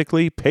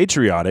 Unapologetically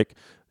patriotic.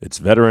 It's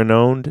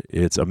veteran-owned.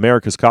 It's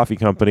America's coffee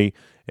company.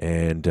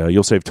 And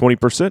you'll save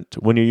 20%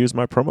 when you use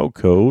my promo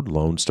code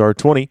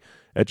LoneStar20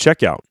 at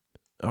checkout.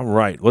 All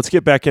right, let's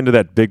get back into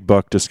that big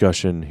buck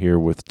discussion here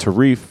with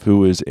Tarif,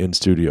 who is in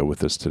studio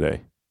with us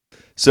today.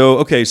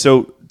 So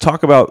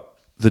talk about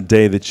the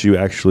day that you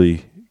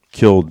actually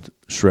killed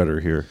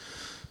Shredder here.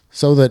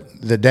 So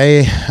that the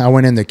day I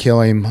went in to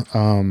kill him,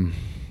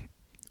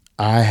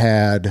 I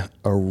had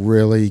a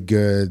really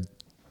good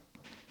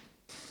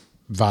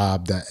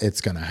vibe that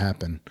it's going to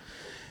happen,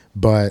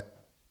 but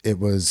it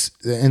was,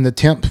 and the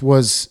temp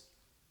was,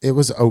 it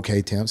was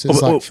okay temps.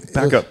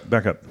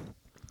 Back up.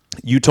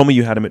 You told me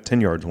you had him at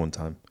 10 yards one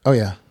time. Oh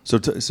yeah.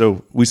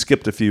 So we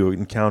skipped a few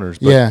encounters,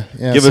 but yeah.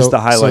 Give us the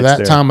highlights. So that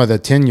there. time of the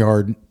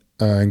 10-yard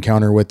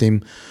encounter with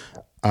him,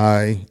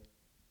 I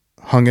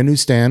hung a new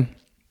stand,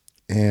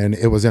 and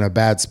it was in a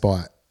bad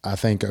spot. I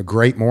think a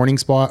great morning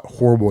spot,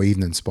 horrible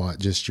evening spot,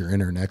 just your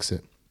enter and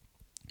exit.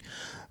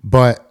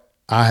 But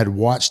I had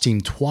watched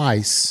him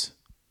twice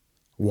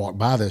walk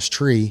by this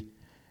tree,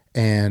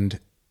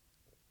 and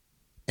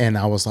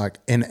I was like,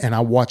 and I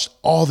watched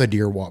all the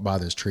deer walk by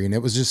this tree, and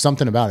it was just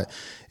something about it.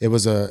 It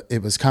was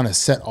kind of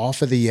set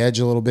off of the edge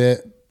a little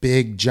bit,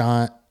 big,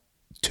 giant,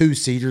 two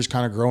cedars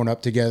kind of growing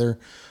up together.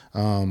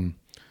 Then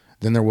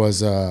there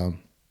was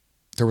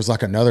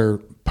like another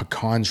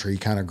pecan tree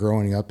kind of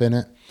growing up in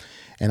it.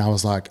 And I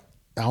was like,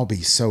 I'll be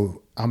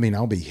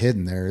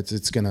hidden there.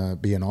 It's going to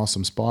be an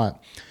awesome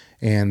spot.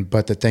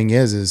 But the thing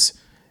is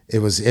it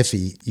was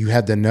iffy. You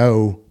had to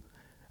know.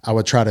 I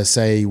would try to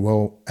say,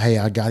 well, hey,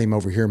 I got him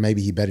over here.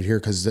 Maybe he bedded here,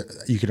 because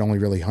you could only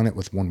really hunt it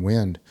with one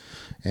wind.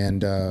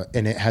 And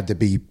it had to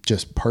be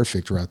just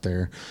perfect right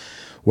there.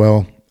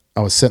 Well,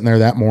 I was sitting there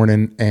that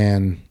morning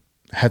and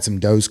had some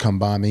does come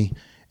by me.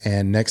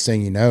 And next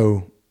thing you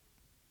know,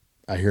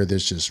 I hear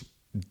this just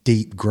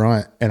deep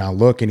grunt, and I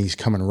look, and he's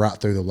coming right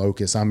through the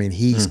locust. I mean,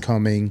 he's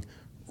coming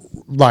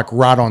like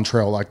right on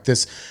trail like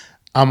this.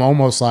 I'm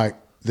almost like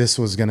this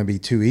was going to be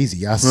too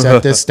easy. I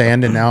set this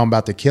stand, and now I'm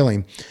about to kill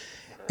him.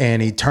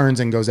 And he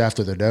turns and goes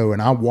after the doe.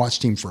 And I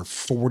watched him for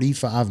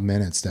 45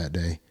 minutes that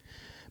day.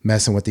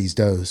 messing with these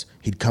does.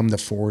 He'd come to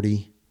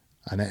 40,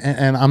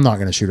 and I'm not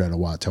going to shoot at a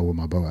whitetail with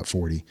my bow at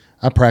 40.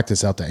 I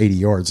practice out to 80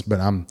 yards, but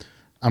I'm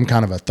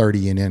kind of a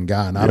 30 and in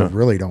guy, and I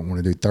really don't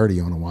want to do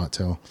 30 on a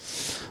whitetail.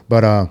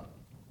 But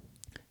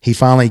he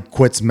finally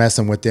quits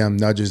messing with them,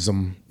 nudges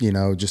them,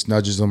 just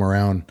nudges them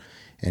around.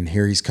 And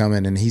here he's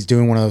coming, and he's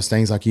doing one of those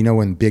things like,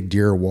 when big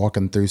deer are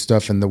walking through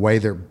stuff and the way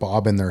they're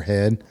bobbing their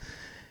head.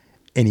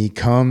 And he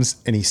comes,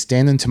 and he's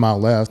standing to my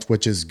left,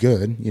 which is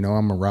good.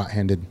 I'm a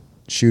right-handed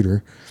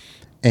shooter.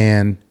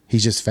 And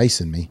he's just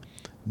facing me.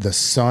 The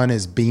sun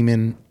is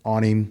beaming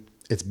on him.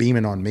 It's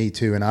beaming on me,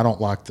 too, and I don't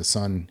like the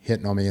sun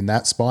hitting on me in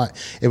that spot.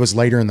 It was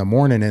later in the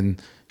morning,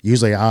 and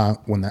usually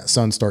when that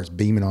sun starts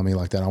beaming on me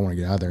like that, I want to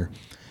get out of there.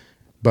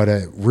 But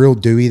real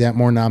dewy that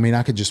morning. I mean,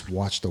 I could just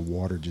watch the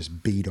water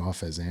just beat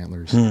off his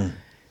antlers.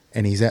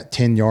 And he's at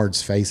 10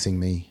 yards facing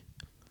me.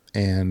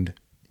 And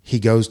he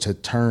goes to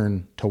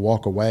turn to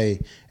walk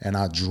away, and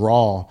I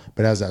draw.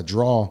 But as I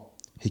draw,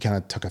 he kind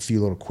of took a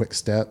few little quick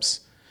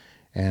steps.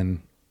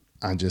 And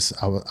I just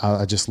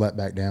let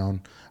back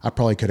down. I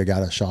probably could have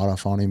got a shot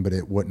off on him, but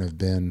it wouldn't have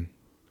been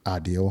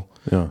ideal.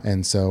 Yeah.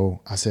 And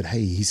so I said,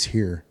 hey, he's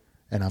here.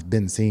 And I've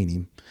been seeing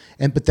him.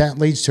 But that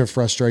leads to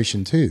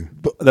frustration too.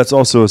 But that's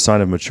also a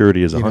sign of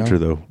maturity as a hunter,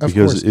 though.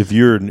 Because if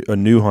you're a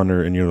new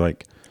hunter and you're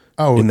like,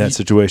 in that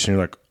situation,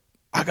 you're like,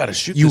 I got to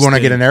shoot you want to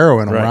get an arrow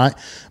in them, right?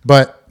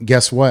 But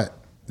guess what?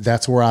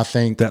 That's where I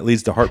think that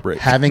leads to heartbreak.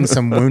 Having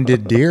some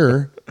wounded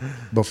deer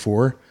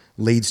before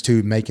leads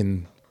to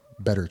making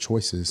better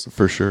choices.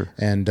 For sure.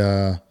 And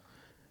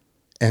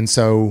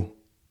so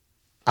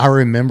I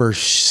remember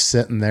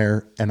sitting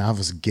there, and I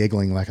was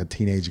giggling like a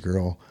teenage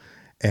girl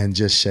and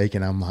just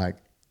shaking. I'm like,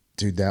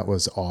 dude, that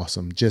was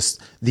awesome.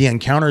 Just the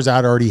encounters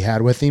I'd already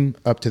had with him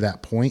up to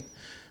that point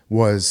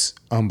was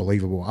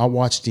unbelievable. I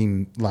watched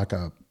him like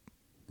a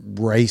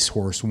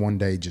racehorse one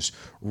day, just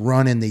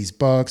running these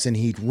bucks, and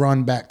he'd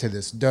run back to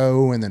this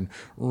doe and then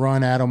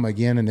run at them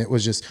again. And it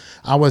was just,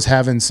 I was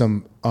having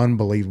some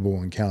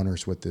unbelievable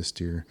encounters with this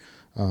deer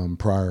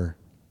prior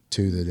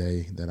to the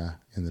day that I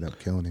ended up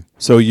killing him.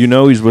 So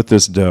he's with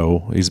this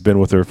doe. He's been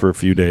with her for a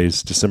few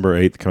days. December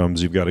 8th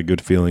comes. You've got a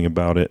good feeling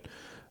about it.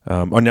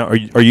 Now,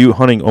 are you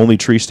hunting only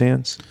tree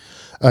stands?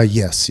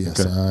 Yes.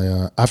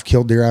 Okay. I've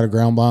killed deer out of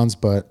ground blinds,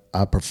 but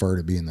I prefer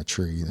to be in the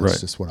tree. That's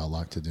just what I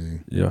like to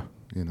do. Yeah.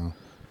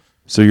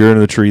 So you're in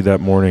the tree that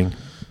morning.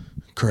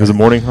 Correct. It was a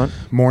morning hunt?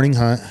 Morning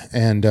hunt,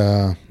 and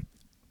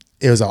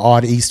it was an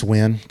odd east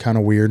wind, kind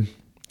of weird.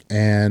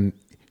 And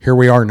here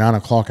we are, 9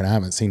 o'clock, and I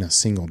haven't seen a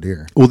single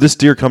deer. Will this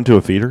deer come to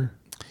a feeder?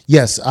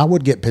 Yes, I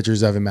would get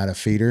pictures of him at a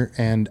feeder,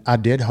 and I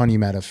did hunt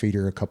him at a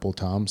feeder a couple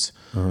times.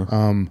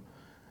 Uh-huh.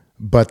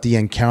 But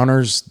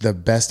the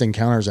best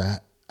encounters I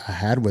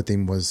had with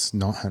him was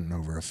not hunting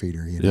over a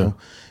feeder, know.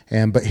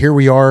 But here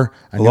we are.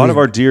 A lot of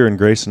our deer in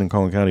Grayson and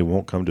Collin County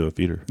won't come to a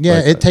feeder. Yeah,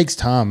 it takes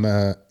time,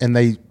 and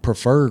they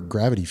prefer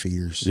gravity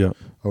feeders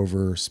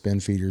over spin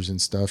feeders and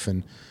stuff.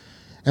 And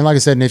like I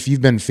said, and if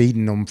you've been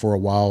feeding them for a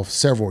while,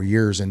 several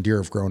years, and deer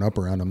have grown up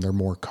around them, they're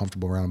more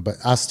comfortable around them. But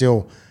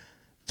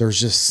there's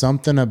just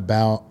something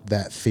about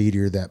that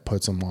feeder that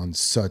puts them on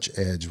such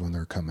edge when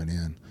they're coming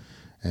in.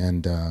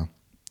 And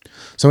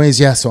so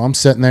anyways, so I'm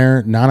sitting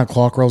there, 9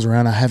 o'clock rolls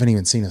around. I haven't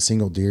even seen a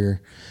single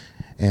deer.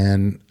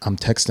 And I'm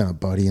texting a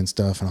buddy and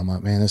stuff. And I'm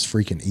like, man, this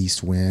freaking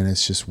east wind,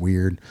 it's just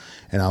weird.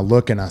 And I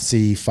look and I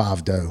see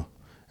 5 doe.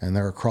 And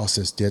they're across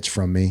this ditch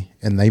from me.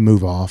 And they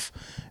move off.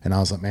 And I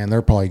was like, man,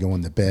 they're probably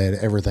going to bed.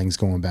 Everything's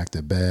going back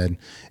to bed.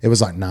 It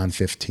was like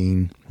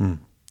 9:15.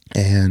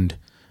 And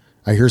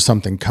I hear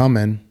something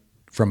coming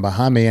from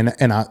behind me.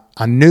 And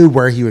I knew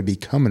where he would be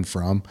coming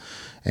from.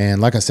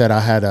 And like I said, I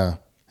had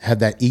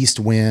that east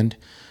wind.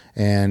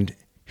 And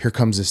here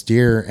comes this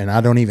deer, and I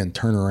don't even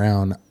turn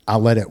around. I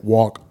let it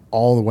walk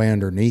all the way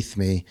underneath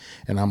me,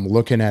 and I'm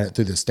looking at it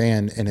through the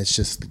stand, and it's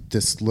just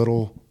this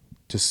little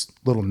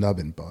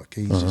nubbin buck.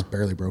 He just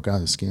barely broke out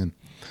of his skin.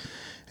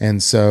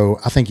 And so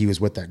I think he was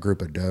with that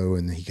group of doe,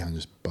 and he kind of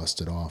just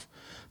busted off.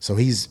 So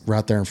he's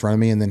right there in front of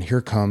me, and then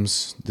here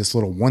comes this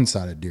little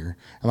one-sided deer.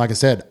 And like I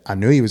said, I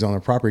knew he was on the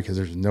property because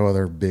there's no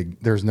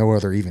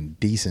other even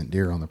decent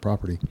deer on the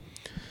property.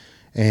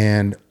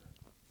 And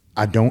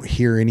I don't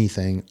hear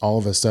anything. All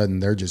of a sudden,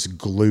 they're just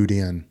glued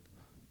in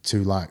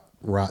to like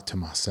right to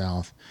my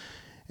south.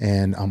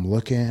 And I'm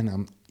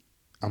looking,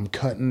 I'm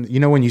cutting.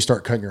 You know when you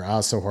start cutting your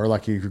eyes so hard,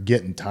 like you're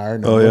getting tired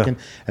and I'm looking?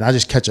 And I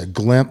just catch a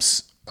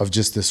glimpse of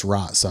just this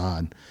right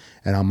side.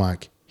 And I'm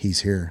like,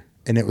 he's here.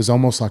 And it was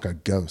almost like a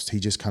ghost. He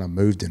just kind of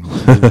moved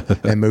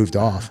and moved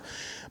off.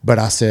 But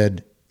I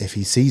said, if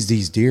he sees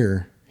these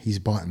deer, he's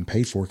bought and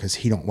paid for because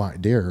he don't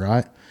like deer,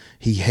 right?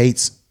 He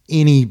hates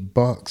any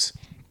bucks.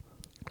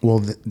 Well,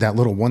 that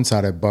little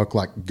one-sided buck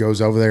like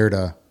goes over there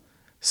to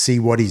see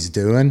what he's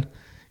doing,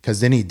 because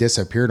then he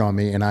disappeared on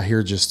me, and I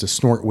hear just a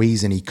snort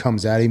wheeze, and he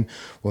comes at him.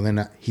 Well,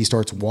 then he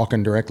starts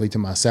walking directly to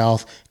my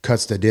south,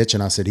 cuts the ditch,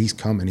 and I said, he's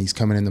coming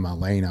into my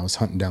lane. I was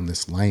hunting down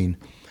this lane,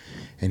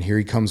 and here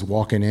he comes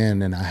walking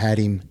in, and I had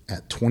him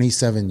at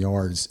 27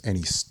 yards, and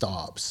he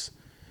stops.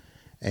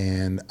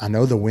 And I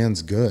know the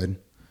wind's good,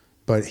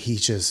 but he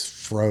just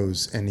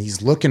froze, and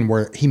he's looking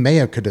where he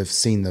may could have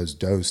seen those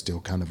does still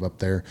kind of up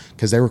there,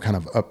 because they were kind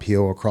of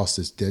uphill across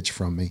this ditch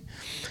from me.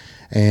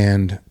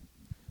 And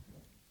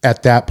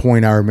at that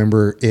point, I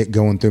remember it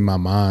going through my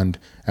mind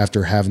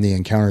after having the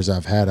encounters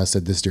I've had. I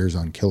said, this deer is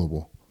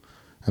unkillable.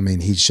 I mean,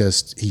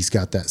 he's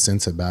got that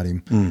sense about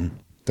him.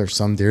 There's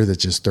some deer that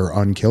just, they're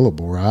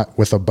unkillable, right?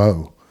 With a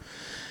bow.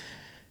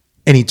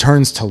 And he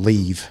turns to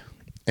leave,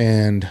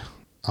 and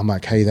I'm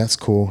like, hey, that's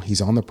cool.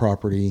 He's on the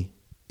property.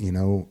 You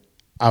know,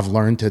 I've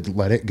learned to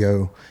let it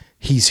go.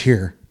 He's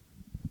here.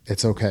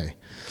 It's okay.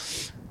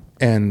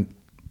 And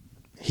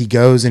he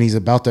goes, and he's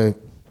about to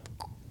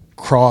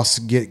cross,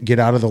 get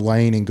out of the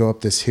lane and go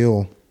up this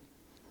hill.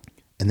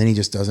 And then he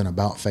just does an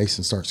about face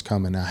and starts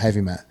coming. I have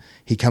him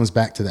he comes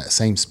back to that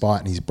same spot,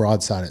 and he's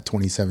broadside at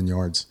 27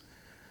 yards.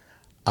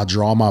 I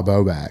draw my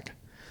bow back,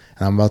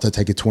 and I'm about to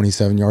take a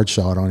 27-yard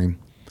shot on him.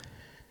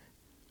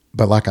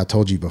 But like I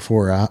told you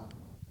before,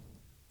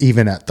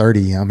 even at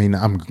 30, I mean,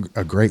 I'm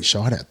a great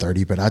shot at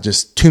 30, but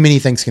too many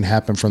things can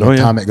happen from the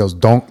time it goes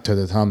donk to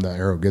the time the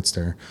arrow gets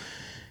there.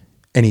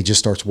 And he just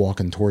starts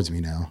walking towards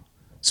me now.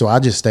 So I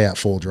just stay at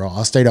full draw.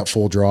 I stayed at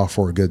full draw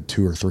for a good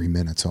 2 or 3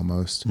 minutes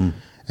almost.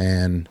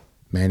 And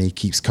man, he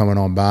keeps coming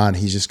on by, and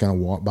he's just going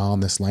to walk by on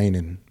this lane.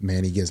 And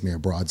man, he gives me a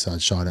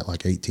broadside shot at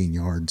like 18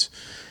 yards.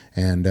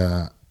 And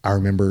I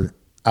remember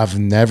I've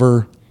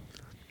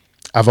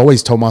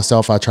always told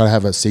myself I try to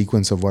have a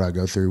sequence of what I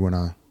go through when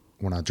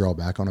I draw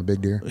back on a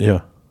big deer.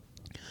 Yeah.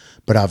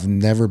 But I've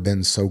never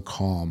been so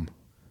calm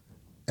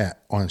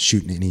on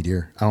shooting any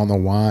deer. I don't know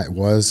why it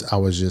was. I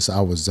was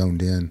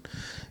zoned in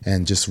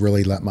and just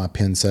really let my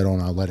pin settle,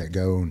 and I let it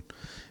go. And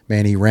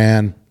man, he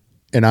ran,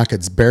 and I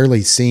could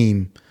barely see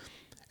him,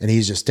 and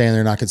he's just standing there,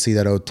 and I could see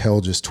that old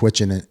tail just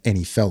twitching, and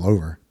he fell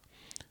over.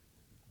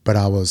 But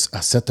I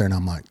sat there, and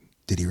I'm like,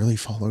 did he really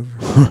fall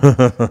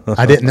over?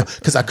 I didn't know,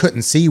 because I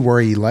couldn't see where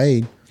he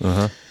laid.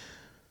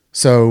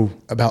 So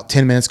about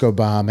 10 minutes go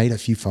by. I made a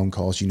few phone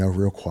calls,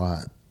 real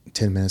quiet.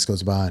 10 minutes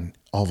goes by, and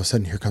all of a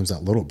sudden, here comes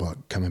that little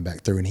buck coming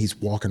back through, and he's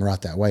walking right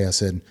that way. I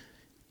said,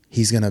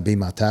 he's going to be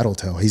my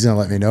tattletale. He's going to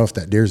let me know if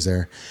that deer's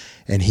there.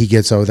 And he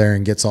gets over there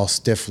and gets all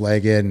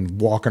stiff-legged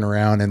and walking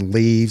around and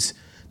leaves.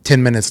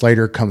 10 minutes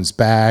later, comes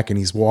back, and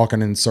he's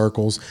walking in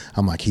circles.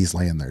 I'm like, he's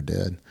laying there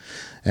dead.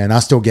 And I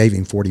still gave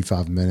him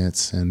 45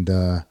 minutes, and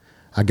I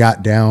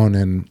got down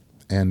and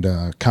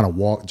kind of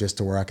walked just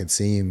to where I could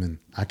see him, and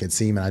I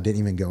didn't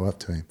even go up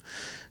to him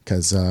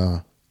because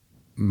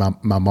my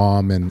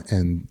mom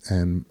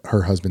and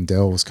her husband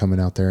Dale was coming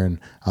out there, and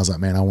I was like,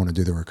 man, I want to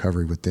do the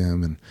recovery with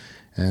them,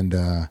 and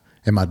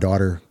my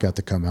daughter got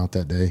to come out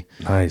that day.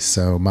 Nice.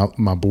 So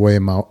my boy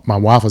and my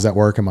wife was at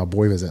work, and my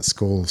boy was at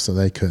school, so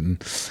they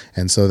couldn't,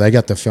 and so they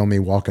got to film me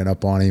walking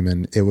up on him,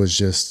 and it was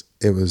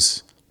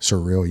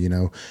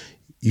surreal.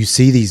 You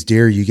see these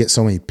deer, you get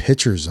so many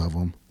pictures of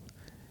them,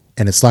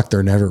 and it's like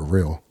they're never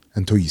real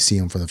until you see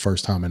them for the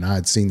first time. And I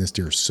had seen this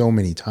deer so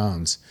many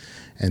times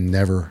and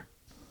never,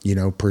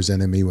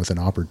 presented me with an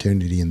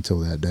opportunity until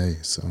that day.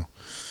 So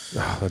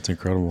that's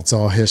incredible. It's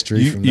all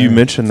history. You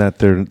mentioned that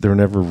they're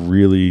never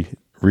really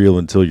real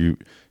until you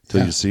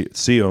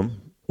see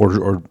them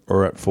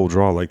or at full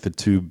draw. Like the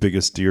two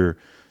biggest deer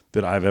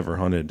that I've ever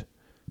hunted,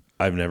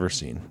 I've never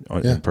seen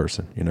in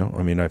person.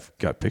 I mean, I've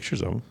got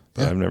pictures of them,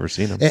 but I've never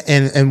seen them.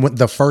 And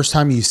the first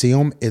time you see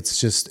them, it's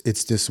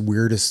this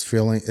weirdest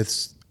feeling.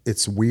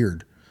 It's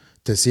weird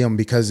to see them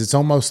because it's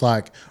almost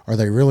like, are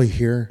they really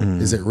here?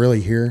 Is it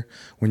really here?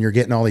 When you're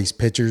getting all these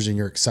pictures and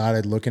you're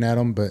excited looking at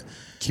them, but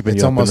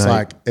it's almost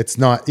like it's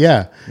not.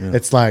 Yeah,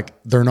 it's like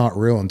they're not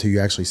real until you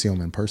actually see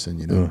them in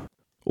person. Well,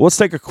 let's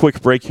take a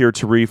quick break here,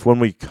 Tarif. When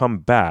we come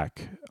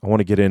back, I want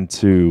to get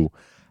into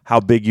how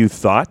big you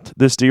thought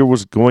this deer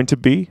was going to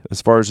be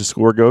as far as the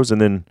score goes,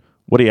 and then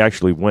what he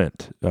actually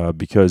went,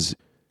 because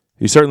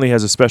he certainly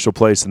has a special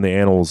place in the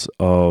annals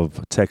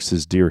of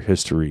Texas deer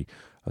history.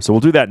 So we'll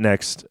do that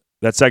next.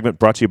 That segment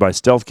brought to you by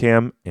Stealth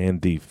Cam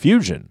and the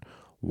Fusion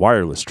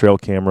wireless trail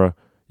camera.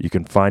 You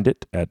can find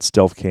it at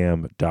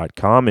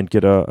stealthcam.com and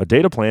get a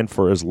data plan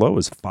for as low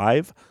as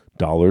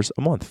 $5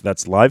 a month.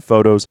 That's live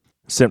photos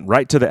sent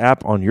right to the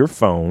app on your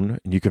phone,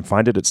 and you can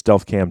find it at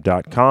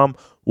stealthcam.com.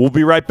 We'll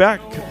be right back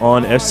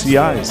on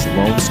SCI's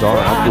Lone Star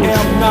Outdoors. I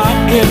am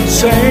not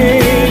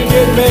insane.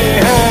 Give me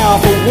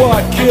half of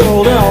what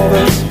killed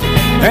Elvis,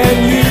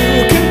 and you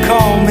can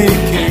call me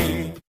king.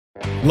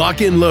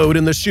 Lock in load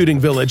in the shooting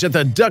village at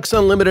the Ducks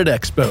Unlimited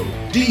Expo,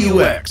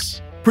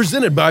 DUX.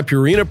 Presented by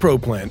Purina Pro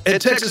Plan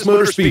at Texas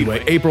Motor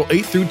Speedway, April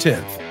 8th through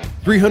 10th.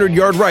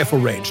 300-yard rifle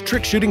range,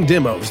 trick shooting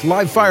demos,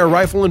 live fire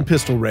rifle and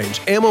pistol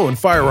range, ammo and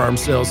firearm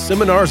sales,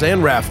 seminars,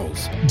 and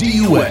raffles.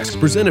 DUX,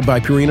 presented by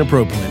Purina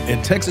Pro Plan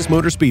at Texas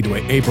Motor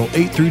Speedway, April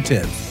 8th through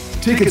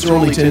 10th. Tickets are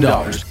only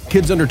 $10.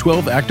 Kids under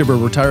 12, active or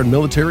retired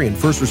military, and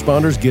first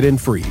responders get in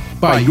free.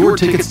 Buy your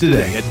tickets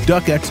today at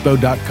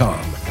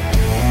duckexpo.com.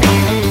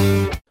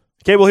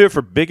 Okay, we'll hear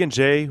for Big and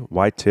J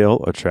Whitetail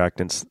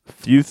Attractants.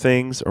 Few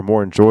things are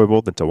more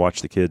enjoyable than to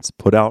watch the kids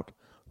put out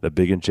the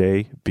Big and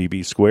J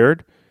BB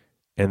squared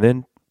and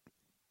then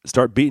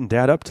start beating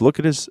Dad up to look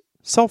at his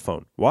cell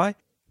phone. Why?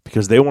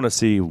 because they want to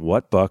see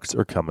what bucks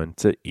are coming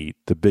to eat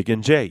the Big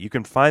and J. You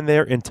can find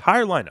their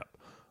entire lineup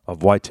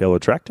of whitetail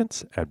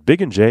attractants at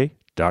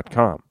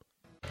bigandj.com.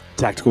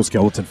 Tactical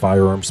Skeleton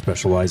Firearms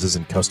specializes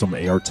in custom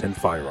AR-10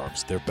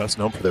 firearms. They're best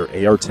known for their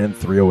AR-10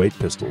 308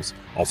 pistols,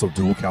 also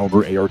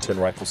dual-caliber AR-10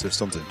 rifle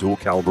systems and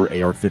dual-caliber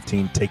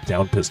AR-15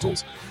 takedown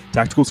pistols.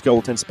 Tactical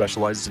Skeleton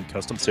specializes in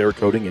custom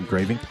Cerakoting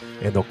engraving,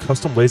 and they'll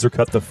custom laser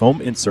cut the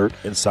foam insert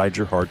inside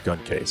your hard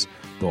gun case.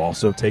 They'll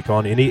also take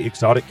on any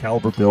exotic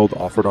caliber build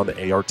offered on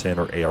the AR-10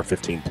 or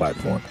AR-15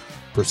 platform.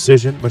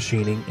 Precision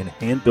machining and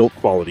hand-built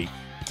quality,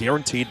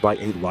 guaranteed by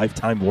a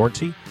lifetime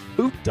warranty.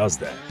 Who does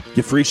that?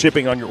 Get free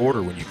shipping on your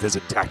order when you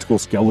visit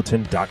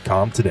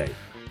tacticalskeleton.com today.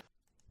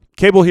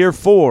 Cable here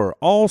for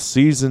All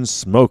Season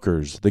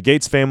Smokers. The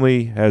Gates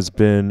family has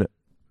been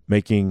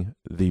making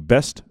the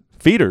best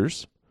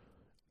feeders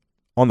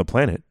on the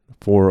planet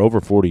for over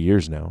 40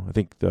 years now. I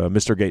think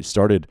Mr. Gates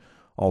started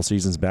All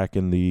Seasons back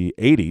in the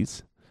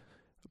 80s,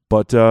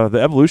 but the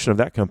evolution of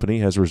that company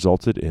has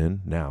resulted in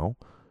now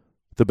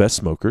the best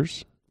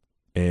smokers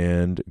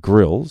and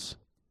grills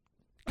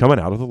coming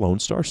out of the Lone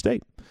Star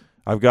State.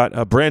 I've got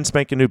a brand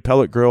spanking new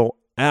pellet grill.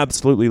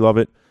 Absolutely love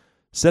it.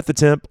 Set the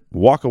temp,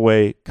 walk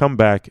away, come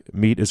back.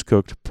 Meat is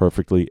cooked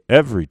perfectly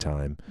every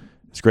time.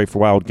 It's great for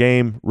wild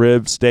game,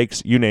 ribs,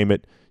 steaks, you name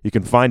it. You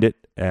can find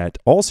it at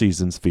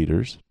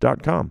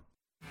allseasonsfeeders.com.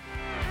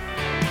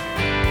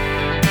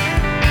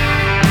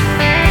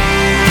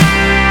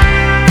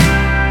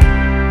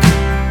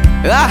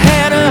 I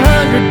had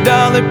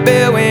 $100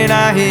 bill when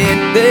I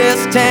hit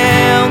this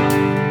town.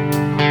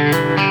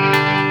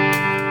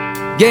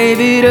 Gave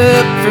it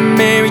up for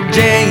Mary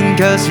Jane,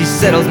 cause she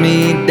settles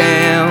me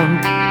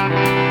down.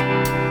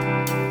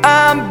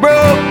 I'm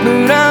broke,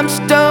 but I'm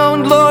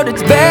stoned, Lord,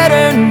 it's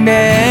better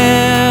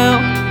now.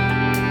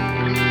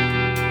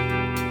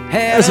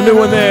 There's a new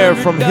one there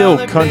from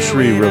Hill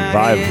Country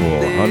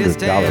Revival,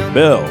 $100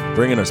 bill,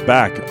 bringing us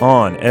back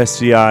on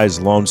SCI's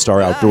Lone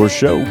Star Outdoor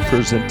Show,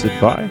 presented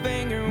by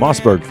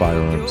Mossberg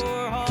Firearms.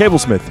 Cable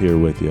Smith here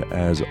with you,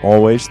 as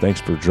always.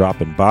 Thanks for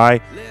dropping by.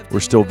 We're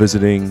still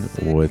visiting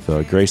with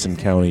Grayson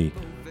County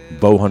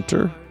bow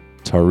hunter,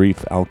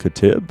 Tarif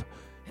Al-Khatib,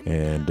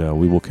 and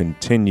we will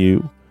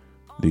continue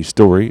the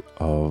story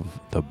of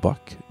the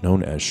buck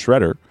known as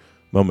Shredder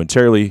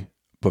momentarily.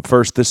 But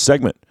first, this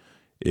segment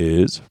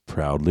is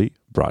proudly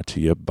brought to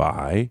you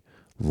by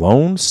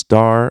Lone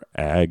Star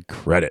Ag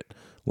Credit.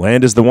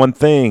 Land is the one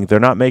thing they're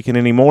not making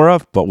any more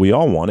of, but we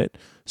all want it.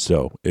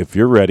 So if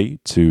you're ready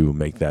to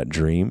make that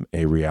dream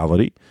a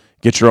reality,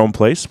 get your own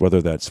place,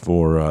 whether that's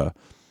for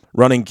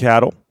running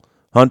cattle,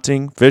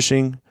 hunting,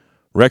 fishing,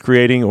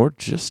 recreating, or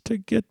just to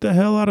get the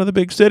hell out of the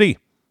big city.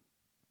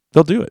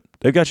 They'll do it.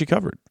 They've got you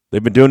covered.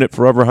 They've been doing it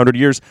for over 100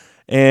 years.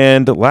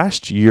 And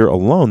last year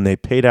alone, they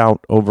paid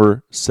out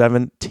over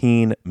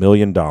 $17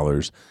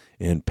 million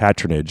in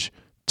patronage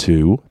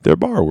to their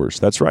borrowers.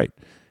 That's right.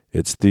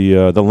 It's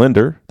the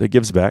lender that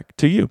gives back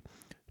to you.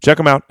 Check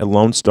them out at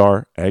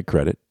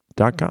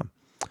LoneStarAgCredit.com.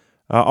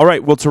 All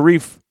right. Well,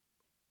 Tarif,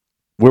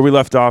 where we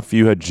left off,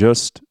 you had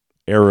just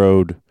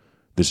arrowed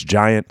this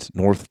giant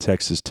North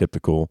Texas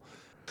typical.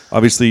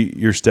 Obviously,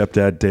 your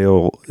stepdad,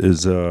 Dale,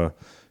 is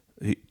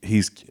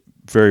he's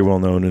very well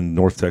known in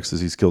North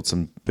Texas. He's killed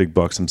some big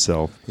bucks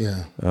himself.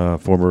 Yeah.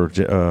 Former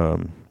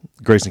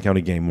Grayson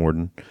County game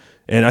warden.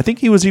 And I think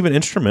he was even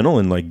instrumental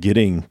in like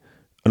getting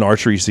an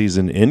archery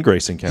season in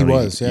Grayson County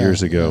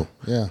years ago.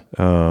 Yeah.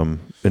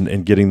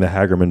 And getting the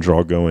Hagerman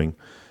draw going.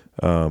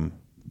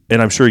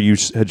 And I'm sure you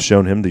had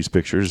shown him these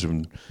pictures.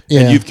 And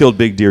you've killed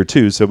big deer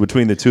too. So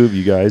between the two of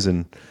you guys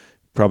and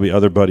probably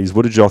other buddies,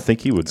 what did y'all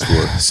think he would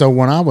score? So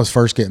when I was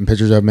first getting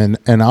pictures of him,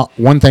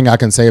 one thing I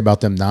can say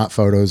about them knot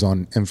photos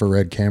on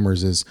infrared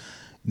cameras is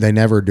they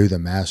never do the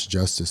mass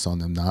justice on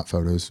them knot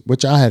photos,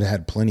 which I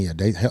had plenty of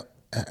days.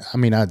 I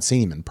mean, I'd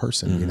seen him in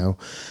person, you know,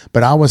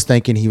 but I was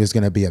thinking he was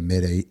going to be a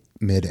mid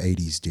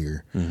 80s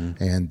deer.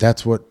 And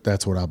that's what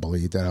I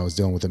believed, that I was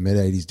dealing with a mid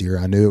 80s deer.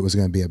 I knew it was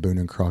going to be a Boone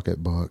and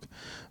Crockett buck,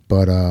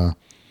 but,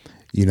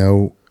 you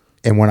know,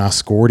 and when I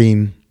scored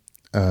him,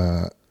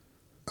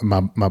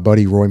 my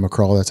buddy Roy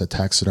McCraw, that's a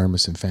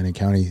taxidermist in Fannin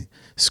County,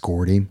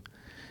 scored him,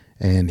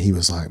 and he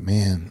was like,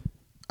 man,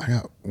 I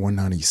got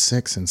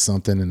 196 and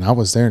something. And I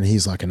was there, and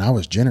he's like, and I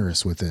was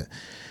generous with it.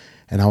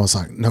 And I was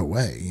like, no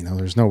way, you know,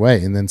 there's no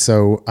way. And then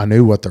so I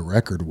knew what the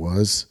record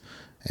was.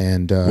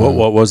 And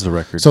what was the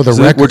record? So the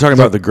record, we're talking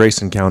about the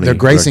Grayson County. The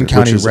Grayson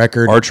County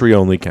record, archery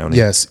only county.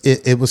 Yes,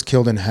 it was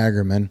killed in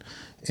Hagerman,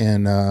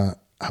 and I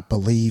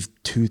believe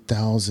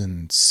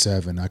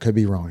 2007. I could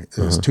be wrong. It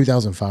was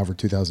 2005 or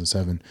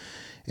 2007,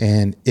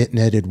 and it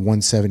netted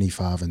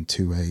 175 and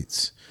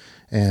 2/8.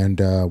 And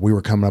we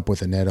were coming up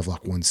with a net of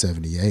like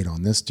 178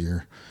 on this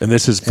deer. And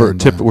this is for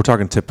we're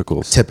talking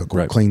typicals. Typical,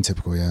 right. Clean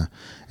typical, yeah.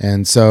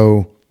 And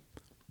so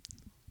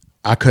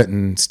I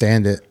couldn't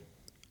stand it.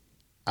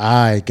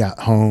 I got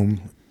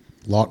home,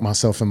 locked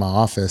myself in my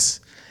office,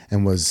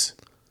 and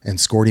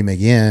scored him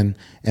again,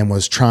 and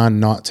was trying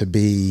not to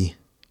be,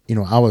 you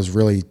know, I was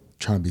really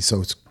trying to be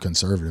so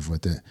conservative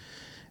with it.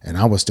 and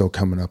I was still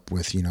coming up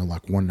with,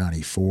 like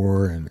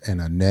 194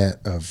 and a net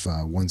of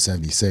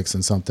 176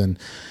 and something.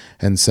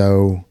 And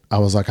so I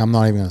was like, I'm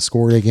not even going to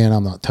score it again.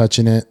 I'm not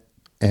touching it.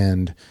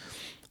 And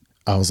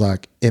I was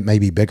like, it may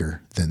be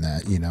bigger than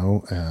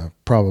that,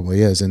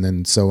 probably is. And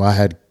then so I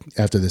had,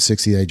 after the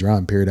 60-day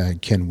drawing period, I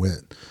had Ken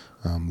Witt,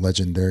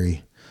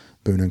 legendary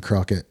Boone and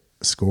Crockett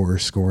score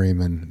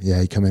him. And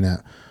he come in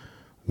at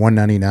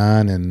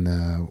 199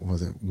 and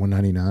was it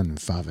 199 and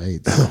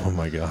 5/8. Oh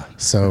my God.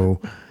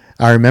 So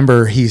I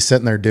remember he's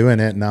sitting there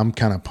doing it, and I'm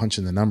kind of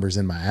punching the numbers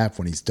in my app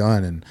when he's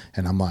done,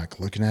 and I'm like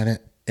looking at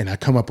it, and I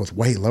come up with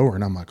way lower,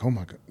 and I'm like, oh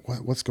my God,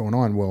 what's going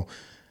on? Well,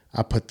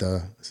 I put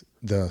the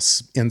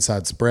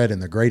inside spread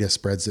and the greatest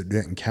spreads that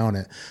didn't count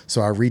it.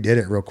 So I redid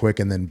it real quick,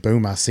 and then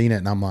boom, I seen it,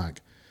 and I'm like,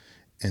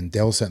 and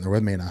Dale's sitting there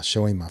with me, and I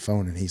show him my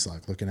phone, and he's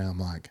like looking at it, I'm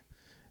like,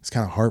 it's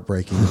kind of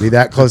heartbreaking to be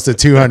that close to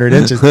 200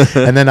 inches.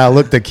 And then I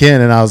looked at Ken,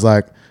 and I was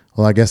like,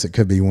 well, I guess it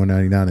could be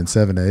 199 and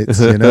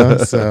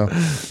 7/8, So,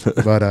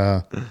 but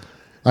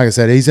like I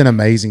said, he's an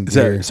amazing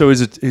deer. So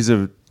he's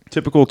a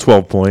typical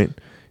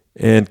 12-point,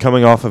 and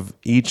coming off of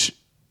each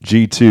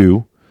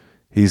G2,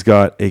 he's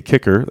got a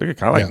kicker. They're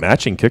kind of like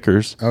matching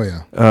kickers. Oh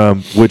yeah.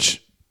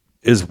 Which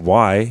is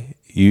why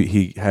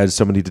he has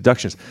so many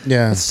deductions.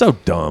 Yeah. It's so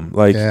dumb.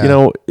 Like,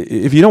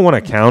 if you don't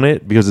want to count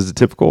it because it's a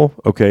typical,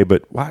 okay,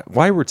 but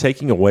why we're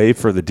taking away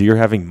for the deer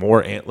having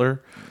more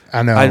antler?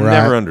 I know, I right?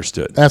 never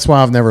understood. That's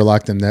why I've never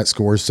liked them net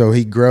scores. So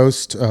he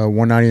grossed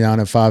 199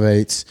 and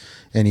 5/8,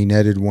 and he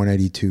netted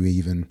 182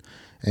 even.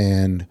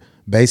 And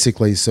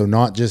basically, so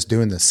not just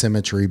doing the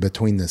symmetry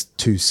between the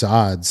two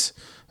sides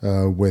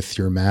with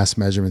your mass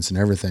measurements and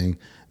everything,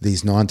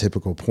 these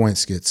non-typical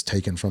points gets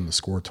taken from the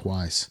score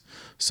twice.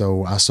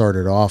 So I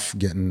started off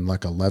getting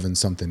like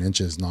 11-something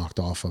inches knocked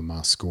off of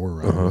my score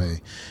right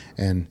away.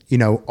 And,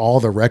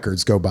 all the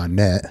records go by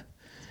net.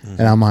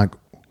 And I'm like,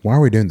 why are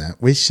we doing that?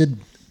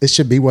 It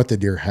should be what the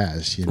deer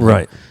has,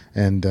 Right.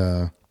 And,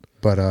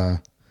 but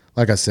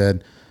like I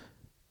said,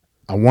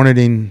 I wanted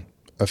him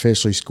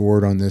officially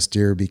scored on this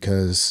deer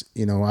because,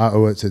 I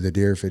owe it to the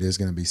deer if it is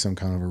going to be some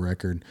kind of a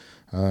record.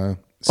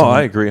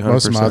 I agree 100%.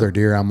 Most of my other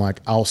deer, I'm like,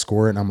 I'll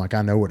score it. And I'm like,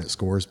 I know what it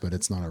scores, but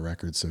it's not a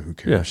record, so who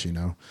cares,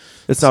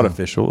 It's not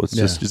official. It's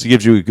just it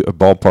gives you a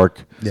ballpark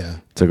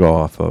to go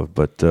off of.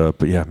 But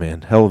yeah,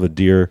 man, hell of a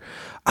deer.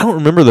 I don't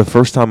remember the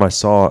first time I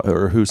saw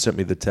or who sent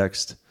me the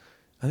text.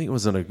 I think it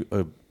was in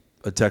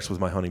a text with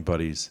my hunting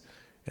buddies,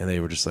 and they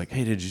were just like,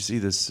 hey, did you see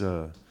this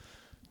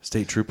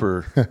state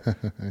trooper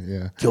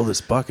kill this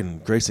buck in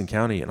Grayson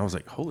County? And I was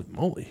like, holy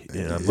moly.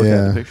 And I'm looking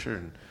at the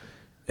picture,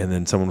 and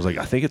then someone was like,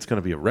 I think it's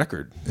going to be a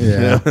record.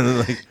 Yeah.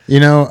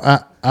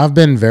 I've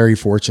been very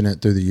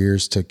fortunate through the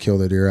years to kill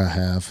the deer I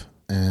have.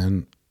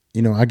 And,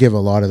 I give a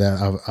lot of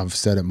that. I've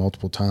said it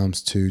multiple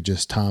times to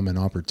just time and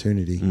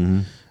opportunity.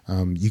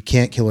 Mm-hmm. You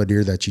can't kill a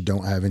deer that you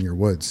don't have in your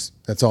woods.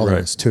 That's all there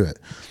is to it.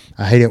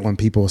 I hate it when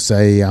people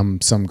say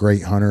I'm some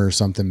great hunter or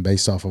something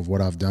based off of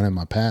what I've done in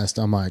my past.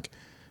 I'm like,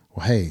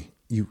 well, hey,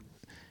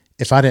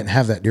 if I didn't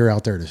have that deer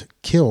out there to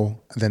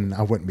kill, then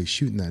I wouldn't be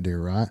shooting that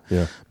deer, right?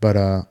 Yeah. But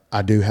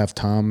I do have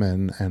time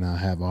and I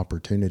have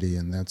opportunity,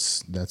 and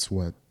that's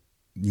what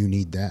you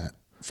need that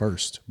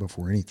first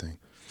before anything.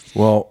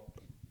 Well,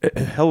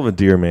 a hell of a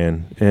deer,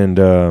 man, and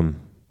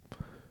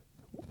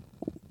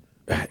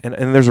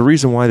there's a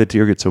reason why the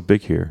deer get so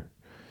big here.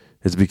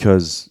 It's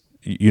because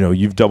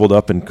you've doubled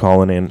up in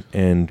Collin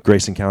and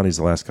Grayson counties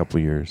the last couple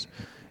of years.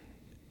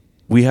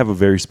 We have a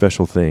very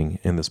special thing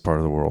in this part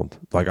of the world.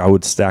 Like, I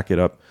would stack it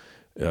up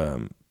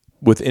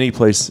with any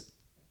place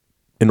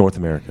in North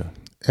America.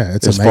 Yeah,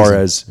 it's as amazing.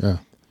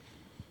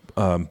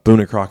 Far as Boone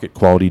and Crockett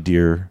quality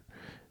deer,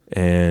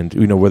 and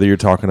whether you're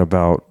talking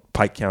about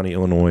Pike County,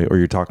 Illinois, or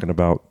you're talking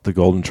about the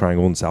Golden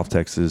Triangle in South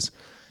Texas,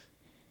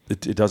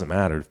 it doesn't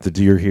matter. The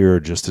deer here are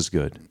just as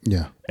good.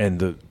 Yeah, and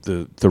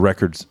the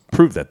records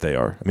prove that they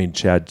are. I mean,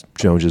 Chad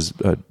Jones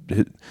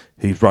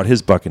he brought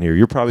his buck in here.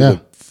 You're probably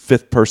the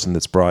fifth person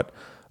that's brought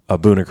a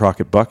Boone and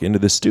Crockett buck into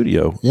this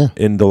studio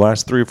in the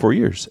last 3 or 4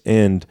 years,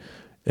 and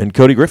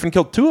Cody Griffin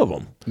killed 2 of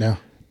them. Yeah.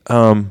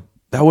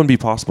 That wouldn't be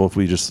possible if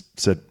we just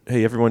said,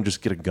 hey, everyone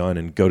just get a gun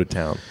and go to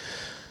town.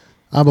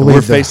 I believe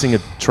we're facing a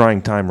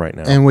trying time right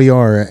now. And we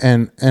are.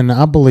 And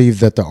I believe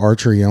that the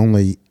archery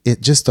only,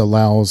 it just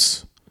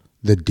allows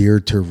the deer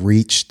to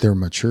reach their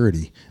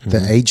maturity. Mm-hmm.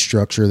 The age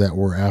structure that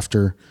we're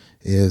after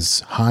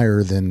is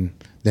higher than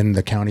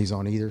the counties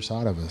on either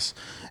side of us.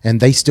 And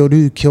they still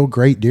do kill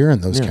great deer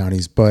in those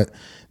counties, but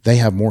they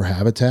have more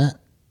habitat.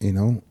 I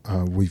know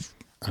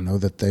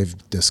that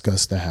they've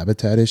discussed the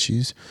habitat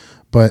issues,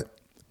 but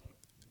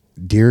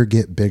deer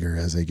get bigger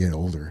as they get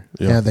older.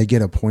 Yeah, they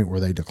get a point where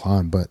they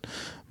decline, but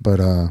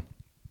I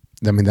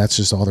mean, that's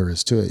just all there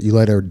is to it. You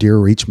let a deer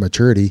reach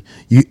maturity.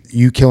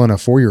 You killing a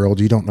 4-year-old,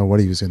 you don't know what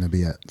he was going to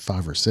be at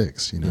 5 or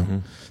 6. Mm-hmm.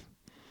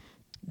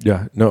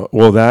 Yeah, no.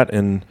 Well, that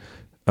and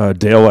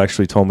Dale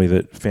actually told me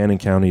that Fannin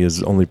County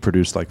has only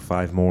produced like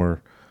 5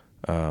 more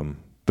Boone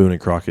and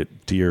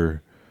Crockett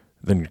deer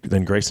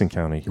than Grayson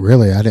County.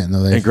 Really? I didn't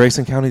know that. And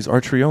Grayson County's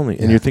archery only.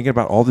 And you're thinking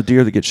about all the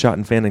deer that get shot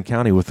in Fannin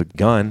County with a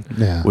gun,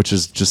 which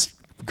is just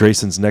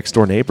Grayson's next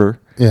door neighbor.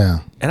 Yeah.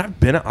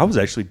 And I was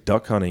actually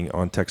duck hunting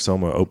on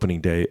Texoma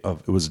opening day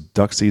it was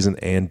duck season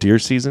and deer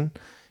season.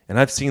 And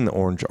I've seen the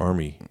Orange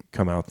Army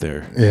come out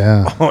there.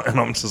 Yeah. And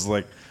I'm just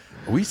like,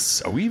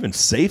 are we even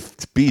safe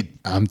to be?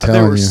 I'm There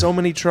telling were you. so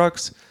many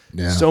trucks,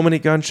 Yeah. so many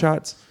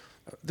gunshots.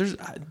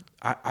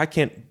 I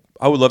can't,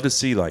 I would love to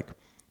see like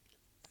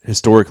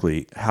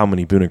historically how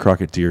many Boone and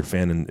Crockett deer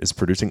Fannin is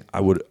producing.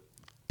 I would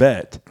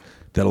bet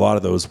that a lot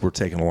of those were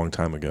taken a long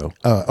time ago.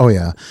 Oh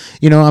yeah.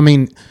 I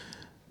mean,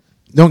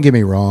 don't get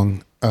me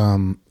wrong.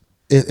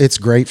 It's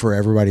great for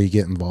everybody to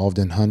get involved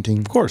in hunting.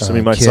 Of course. I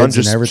mean, my son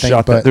just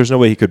shot that. There's no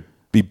way he could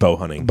be bow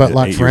hunting. But at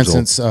like, 8 for years old.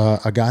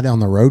 instance, a guy down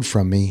the road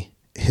from me,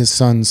 his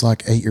son's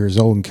like 8 years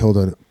old and killed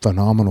a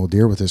phenomenal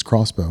deer with his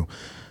crossbow.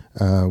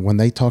 When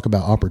they talk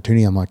about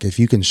opportunity, I'm like, if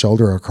you can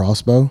shoulder a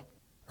crossbow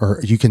or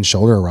you can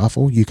shoulder a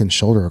rifle, you can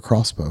shoulder a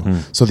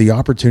crossbow. So the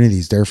opportunity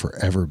is there for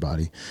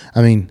everybody.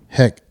 I mean,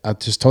 heck, I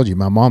just told you,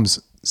 my mom's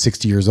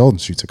 60 years old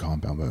and shoots a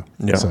compound bow.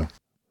 Yeah. So,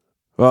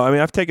 Well, I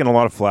mean, I've taken a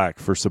lot of flack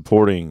for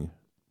supporting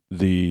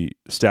the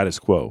status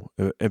quo,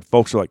 and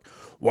folks are like,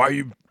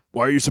 "Why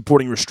are you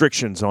supporting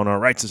restrictions on our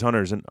rights as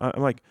hunters?" And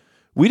I'm like,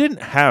 we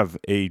didn't have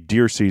a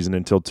deer season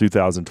until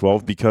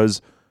 2012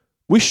 because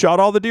we shot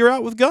all the deer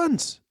out with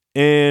guns.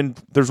 And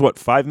there's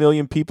 5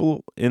 million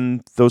people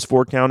in those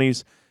 4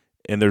 counties,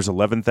 and there's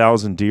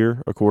 11,000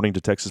 deer according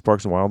to Texas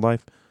Parks and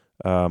Wildlife.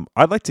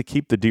 I'd like to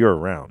keep the deer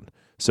around,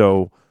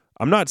 so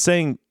I'm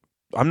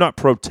not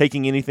pro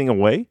taking anything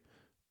away.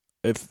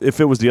 If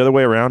it was the other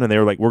way around and they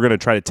were like, we're going to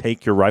try to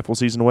take your rifle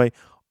season away,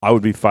 I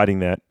would be fighting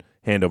that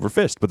hand over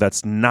fist. But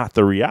that's not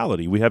the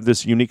reality. We have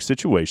this unique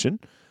situation,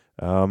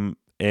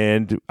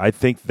 and I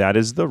think that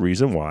is the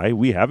reason why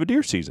we have a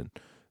deer season.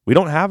 We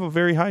don't have a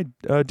very high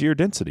deer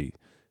density.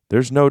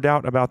 There's no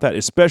doubt about that,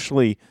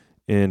 especially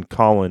in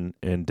Collin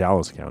and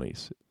Dallas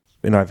counties.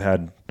 And I've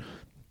had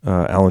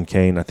Alan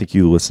Kane. I think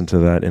you listened to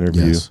that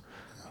interview. yes.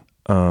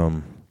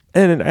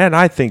 And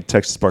I think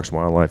Texas Parks and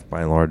Wildlife,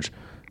 by and large,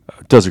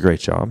 does a great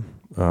job.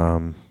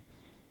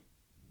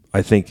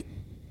 I think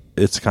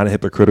it's kind of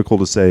hypocritical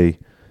to say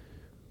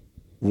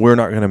we're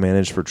not going to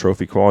manage for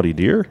trophy quality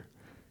deer,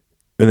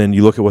 and then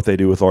you look at what they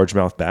do with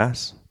largemouth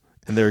bass,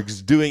 and they're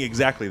doing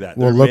exactly that.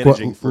 Well, They're look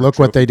managing for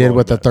what they trophy did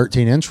with the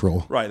quality bass. 13-inch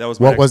rule. Right, that was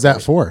my what next was that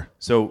point. for?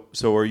 So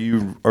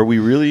are we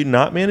really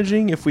not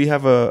managing if we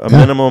have a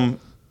minimum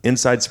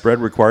inside spread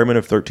requirement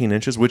of 13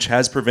 inches, which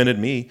has prevented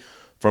me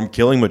from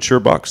killing mature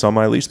bucks on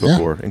my lease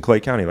before in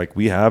Clay County? Like,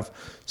 we have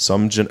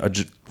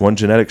one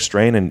genetic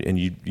strain, and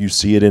you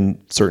see it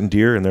in certain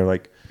deer, and they're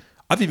like,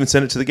 I've even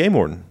sent it to the game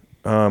warden.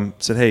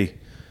 Said, hey,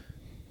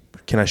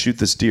 can I shoot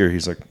this deer?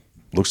 He's like,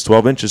 looks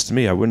 12 inches to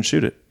me. I wouldn't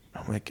shoot it.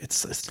 I'm like,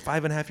 it's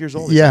 5.5 years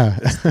old. Yeah.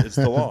 It's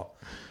the law.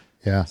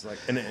 Yeah. It's like,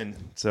 and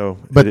so,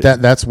 But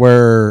that's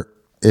where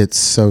it's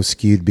so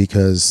skewed,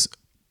 because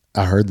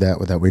I heard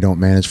that we don't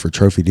manage for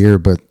trophy deer,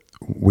 but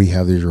we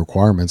have these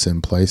requirements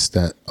in place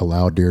that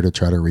allow deer to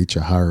try to reach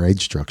a higher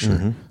age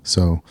structure.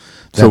 So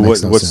that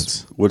makes no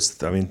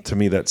sense. I mean, to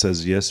me, that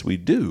says, yes, we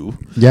do.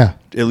 Yeah.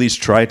 At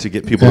least try to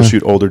get people to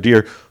shoot older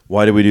deer.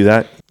 Why do we do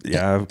that?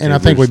 Yeah. Okay, And I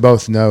think we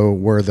both know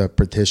where the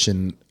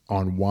petition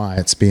on why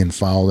it's being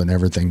filed and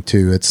everything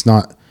too. It's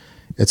not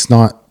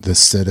the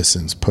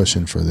citizens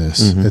pushing for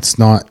this. It's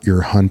not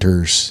your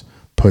hunters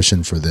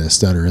pushing for this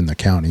that are in the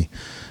county.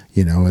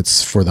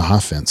 It's for the high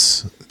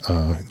fence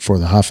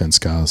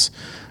guys.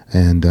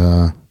 And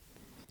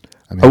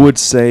I would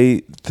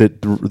say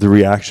that the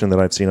reaction that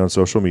I've seen on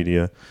social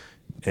media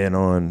and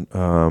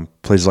on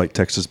places like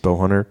Texas Bow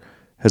Hunter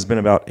has been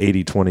about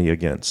 80-20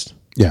 against.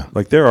 Yeah.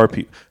 Like, there are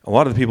a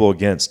lot of the people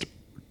against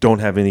don't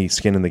have any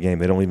skin in the game.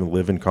 They don't even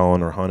live in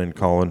Collin or hunt in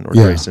Collin or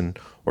Grayson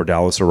or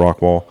Dallas or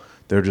Rockwall.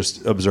 They're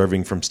just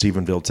observing from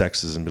Stephenville,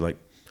 Texas, and be like,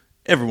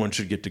 everyone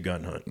should get to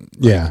gun hunt.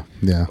 Yeah.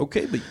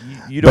 Okay, but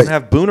you don't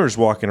have booners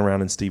walking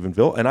around in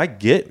Stephenville, and I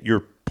get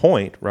your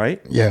point,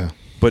 right? Yeah.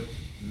 But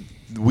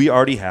we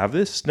already have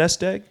this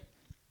nest egg,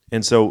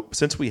 and so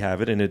since we have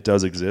it and it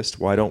does exist,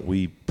 why don't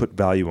we put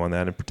value on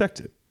that and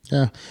protect it?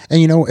 Yeah.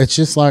 And it's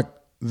just like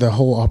the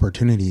whole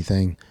opportunity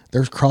thing.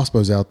 There's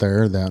crossbows out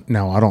there that,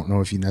 now I don't know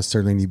if you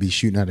necessarily need to be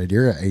shooting at a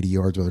deer at 80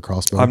 yards with a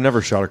crossbow. I've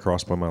never shot a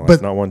crossbow in my life,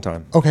 But- not one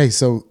time. Okay,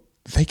 so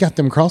they got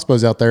them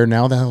crossbows out there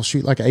now that'll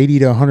shoot like 80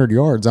 to 100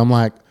 yards. I'm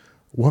like,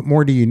 what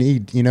more do you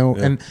need?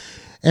 And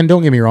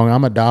don't get me wrong,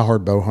 I'm a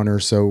diehard bow hunter,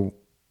 so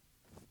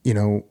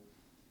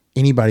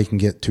anybody can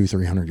get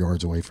 200-300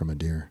 yards away from a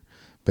deer,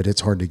 but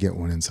it's hard to get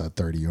one inside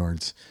 30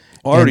 yards.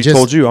 I already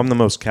told you I'm the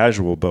most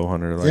casual bow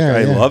hunter. Like,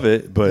 I love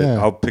it, but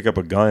I'll pick up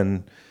a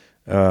gun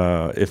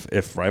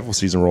if rifle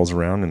season rolls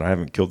around and I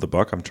haven't killed the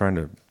buck I'm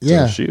trying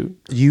to shoot.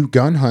 You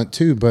gun hunt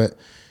too, but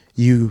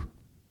you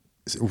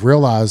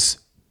realize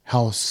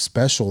how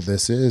special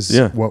this is,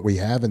 what we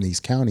have in these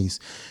counties.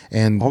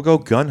 And I'll go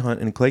gun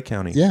hunt in Clay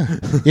County. Yeah.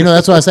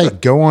 That's why I say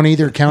go on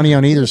either county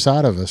on either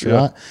side of us,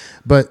 right?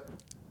 But,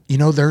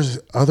 there's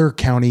other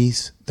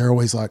counties, they're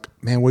always like,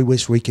 man, we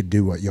wish we could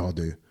do what y'all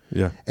do.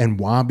 Yeah. And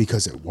why?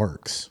 Because it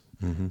works.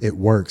 It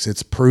works.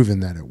 It's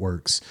proven that it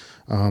works.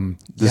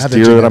 This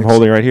deer that I'm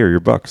holding right here, your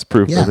buck's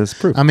proof of this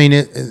proof. I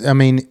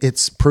mean,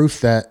 it's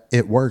proof that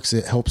it works.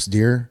 It helps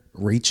deer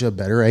reach a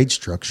better age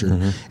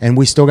structure. And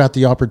we still got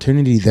the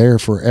opportunity there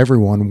for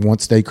everyone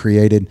once they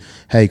created,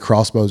 hey,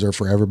 crossbows are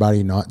for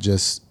everybody, not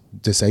just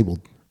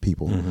disabled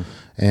people.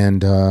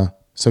 And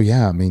so,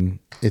 yeah, I mean,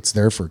 it's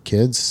there for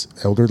kids,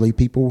 elderly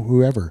people,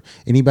 whoever.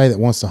 Anybody that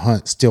wants to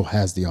hunt still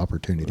has the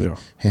opportunity,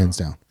 hands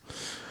down.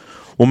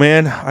 Well,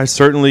 man, I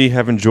certainly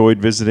have enjoyed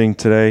visiting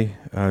today,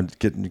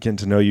 getting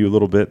to know you a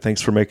little bit.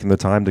 Thanks for making the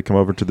time to come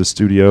over to the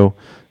studio,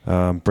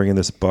 bringing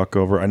this buck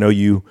over. I know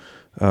you've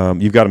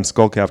got him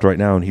skull-capped right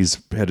now, and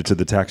he's headed to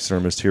the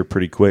taxidermist here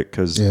pretty quick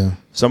because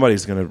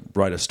somebody's going to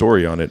write a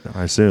story on it,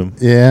 I assume.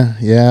 Yeah.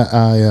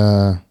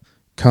 I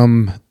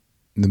come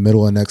in the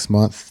middle of next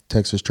month,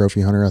 Texas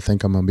Trophy Hunter. I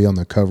think I'm going to be on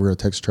the cover of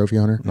Texas Trophy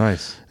Hunter.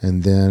 Nice.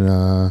 And then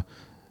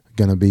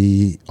going to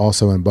be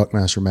also in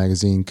Buckmaster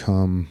Magazine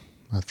come,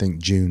 I think,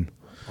 June.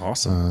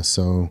 Awesome.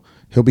 So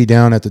he'll be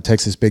down at the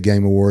Texas Big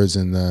Game Awards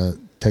and the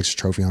Texas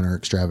Trophy Hunter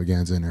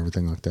Extravaganza and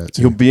everything like that.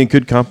 So. You'll be in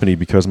good company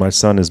because my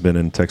son has been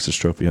in Texas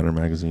Trophy Hunter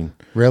magazine.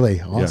 Really?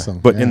 Awesome.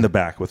 Yeah, but in the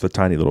back with a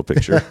tiny little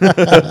picture.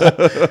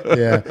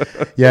 Yeah.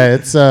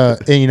 It's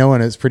and you know,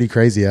 and it's pretty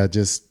crazy. I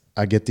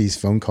get these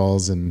phone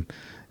calls and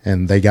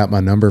they got my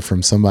number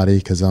from somebody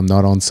because I'm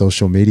not on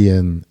social media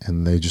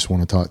and they just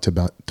want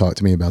to talk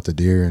to me about the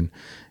deer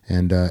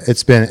and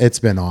it's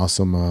been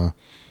awesome.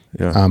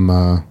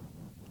 I'm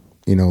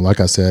you know, like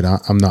I said,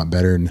 I'm not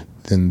better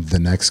than the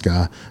next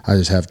guy. I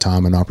just have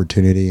time and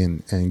opportunity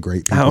and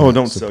great people. Oh,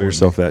 don't sell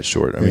yourself that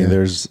short. I mean,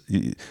 there's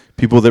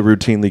people that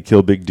routinely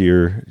kill big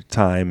deer,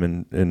 time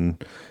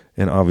and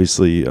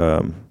obviously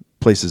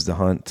places to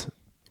hunt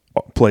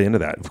play into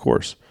that, of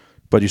course.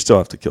 But you still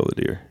have to kill the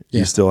deer. Yeah.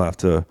 You still got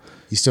to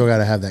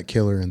have that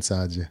killer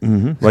inside you.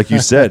 Mm-hmm. Like you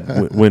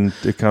said, when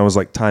it kind of was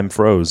like time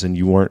froze and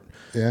you were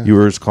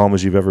as calm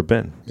as you've ever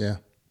been. Yeah.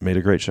 Made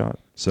a great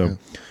shot. So.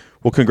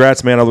 Well,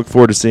 congrats, man. I look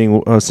forward to seeing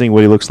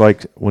what he looks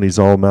like when he's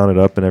all mounted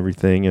up and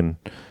everything, and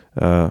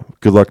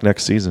good luck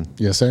next season.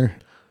 Yes, sir.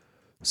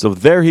 So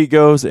there he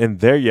goes, and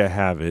there you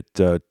have it.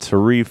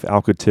 Tareef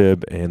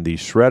Al-Khatib and the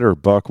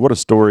Shredder buck. What a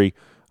story.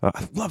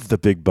 I love the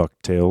big buck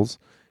tales,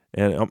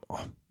 and I'm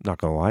not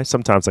going to lie,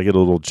 sometimes I get a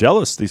little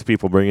jealous these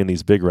people bringing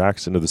these big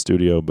racks into the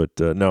studio, but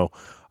no,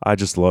 I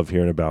just love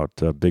hearing about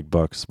big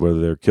bucks, whether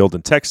they're killed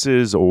in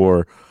Texas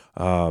or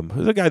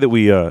the guy that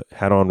we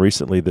had on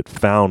recently that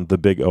found the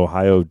big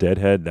Ohio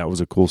deadhead. That was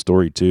a cool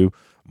story too.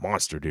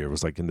 Monster deer. It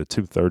was like in the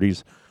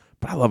 230s.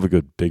 But I love a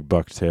good big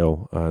buck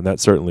tail, and that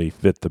certainly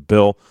fit the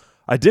bill.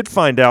 I did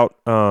find out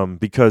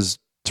because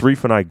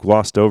Tareef and I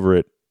glossed over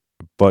it,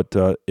 but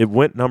it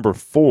went number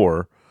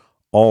 4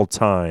 all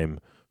time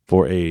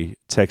for a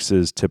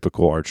Texas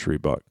typical archery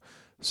buck.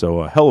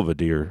 So a hell of a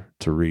deer,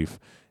 Tareef.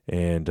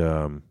 And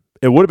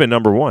it would have been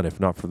number 1 if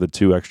not for the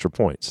 2 extra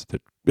points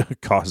that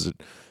caused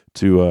it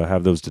to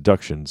have those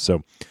deductions.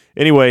 So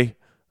anyway,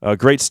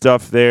 great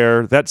stuff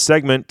there. That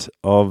segment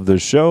of the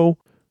show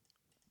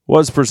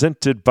was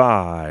presented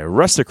by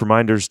Rustic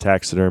Reminders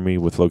Taxidermy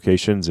with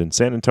locations in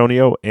San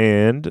Antonio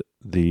and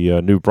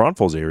the New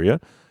Braunfels area.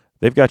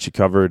 They've got you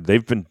covered.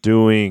 They've been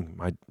doing,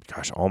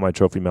 all my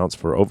trophy mounts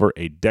for over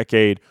a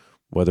decade,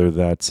 whether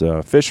that's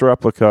a fish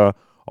replica,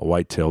 a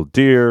white-tailed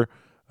deer,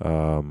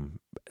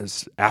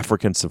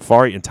 African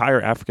safari,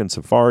 entire African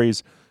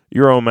safaris,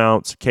 Euro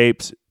mounts,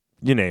 capes,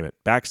 you name it.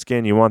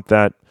 Backskin, you want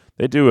that.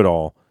 They do it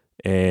all,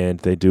 and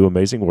they do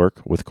amazing work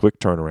with quick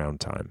turnaround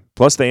time.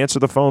 Plus, they answer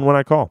the phone when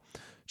I call.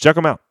 Check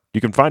them out. You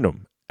can find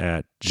them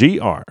at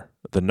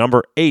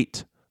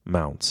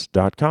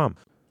gr8mounts.com.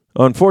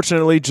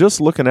 Unfortunately, just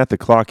looking at the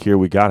clock here,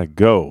 we got to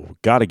go.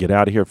 Got to get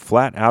out of here.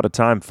 Flat out of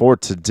time for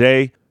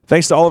today.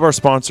 Thanks to all of our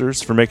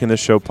sponsors for making this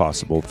show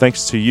possible.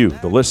 Thanks to you,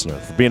 the listener,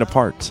 for being a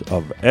part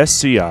of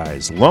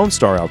SCI's Lone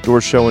Star Outdoor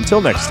Show.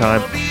 Until next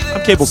time,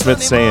 I'm Cable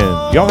Smith saying,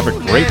 y'all have a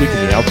great week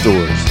in the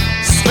outdoors.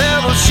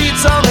 Smell the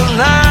sheets on the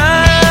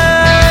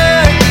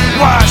line.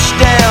 Wash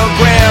down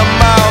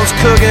grandma's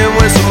cooking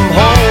with some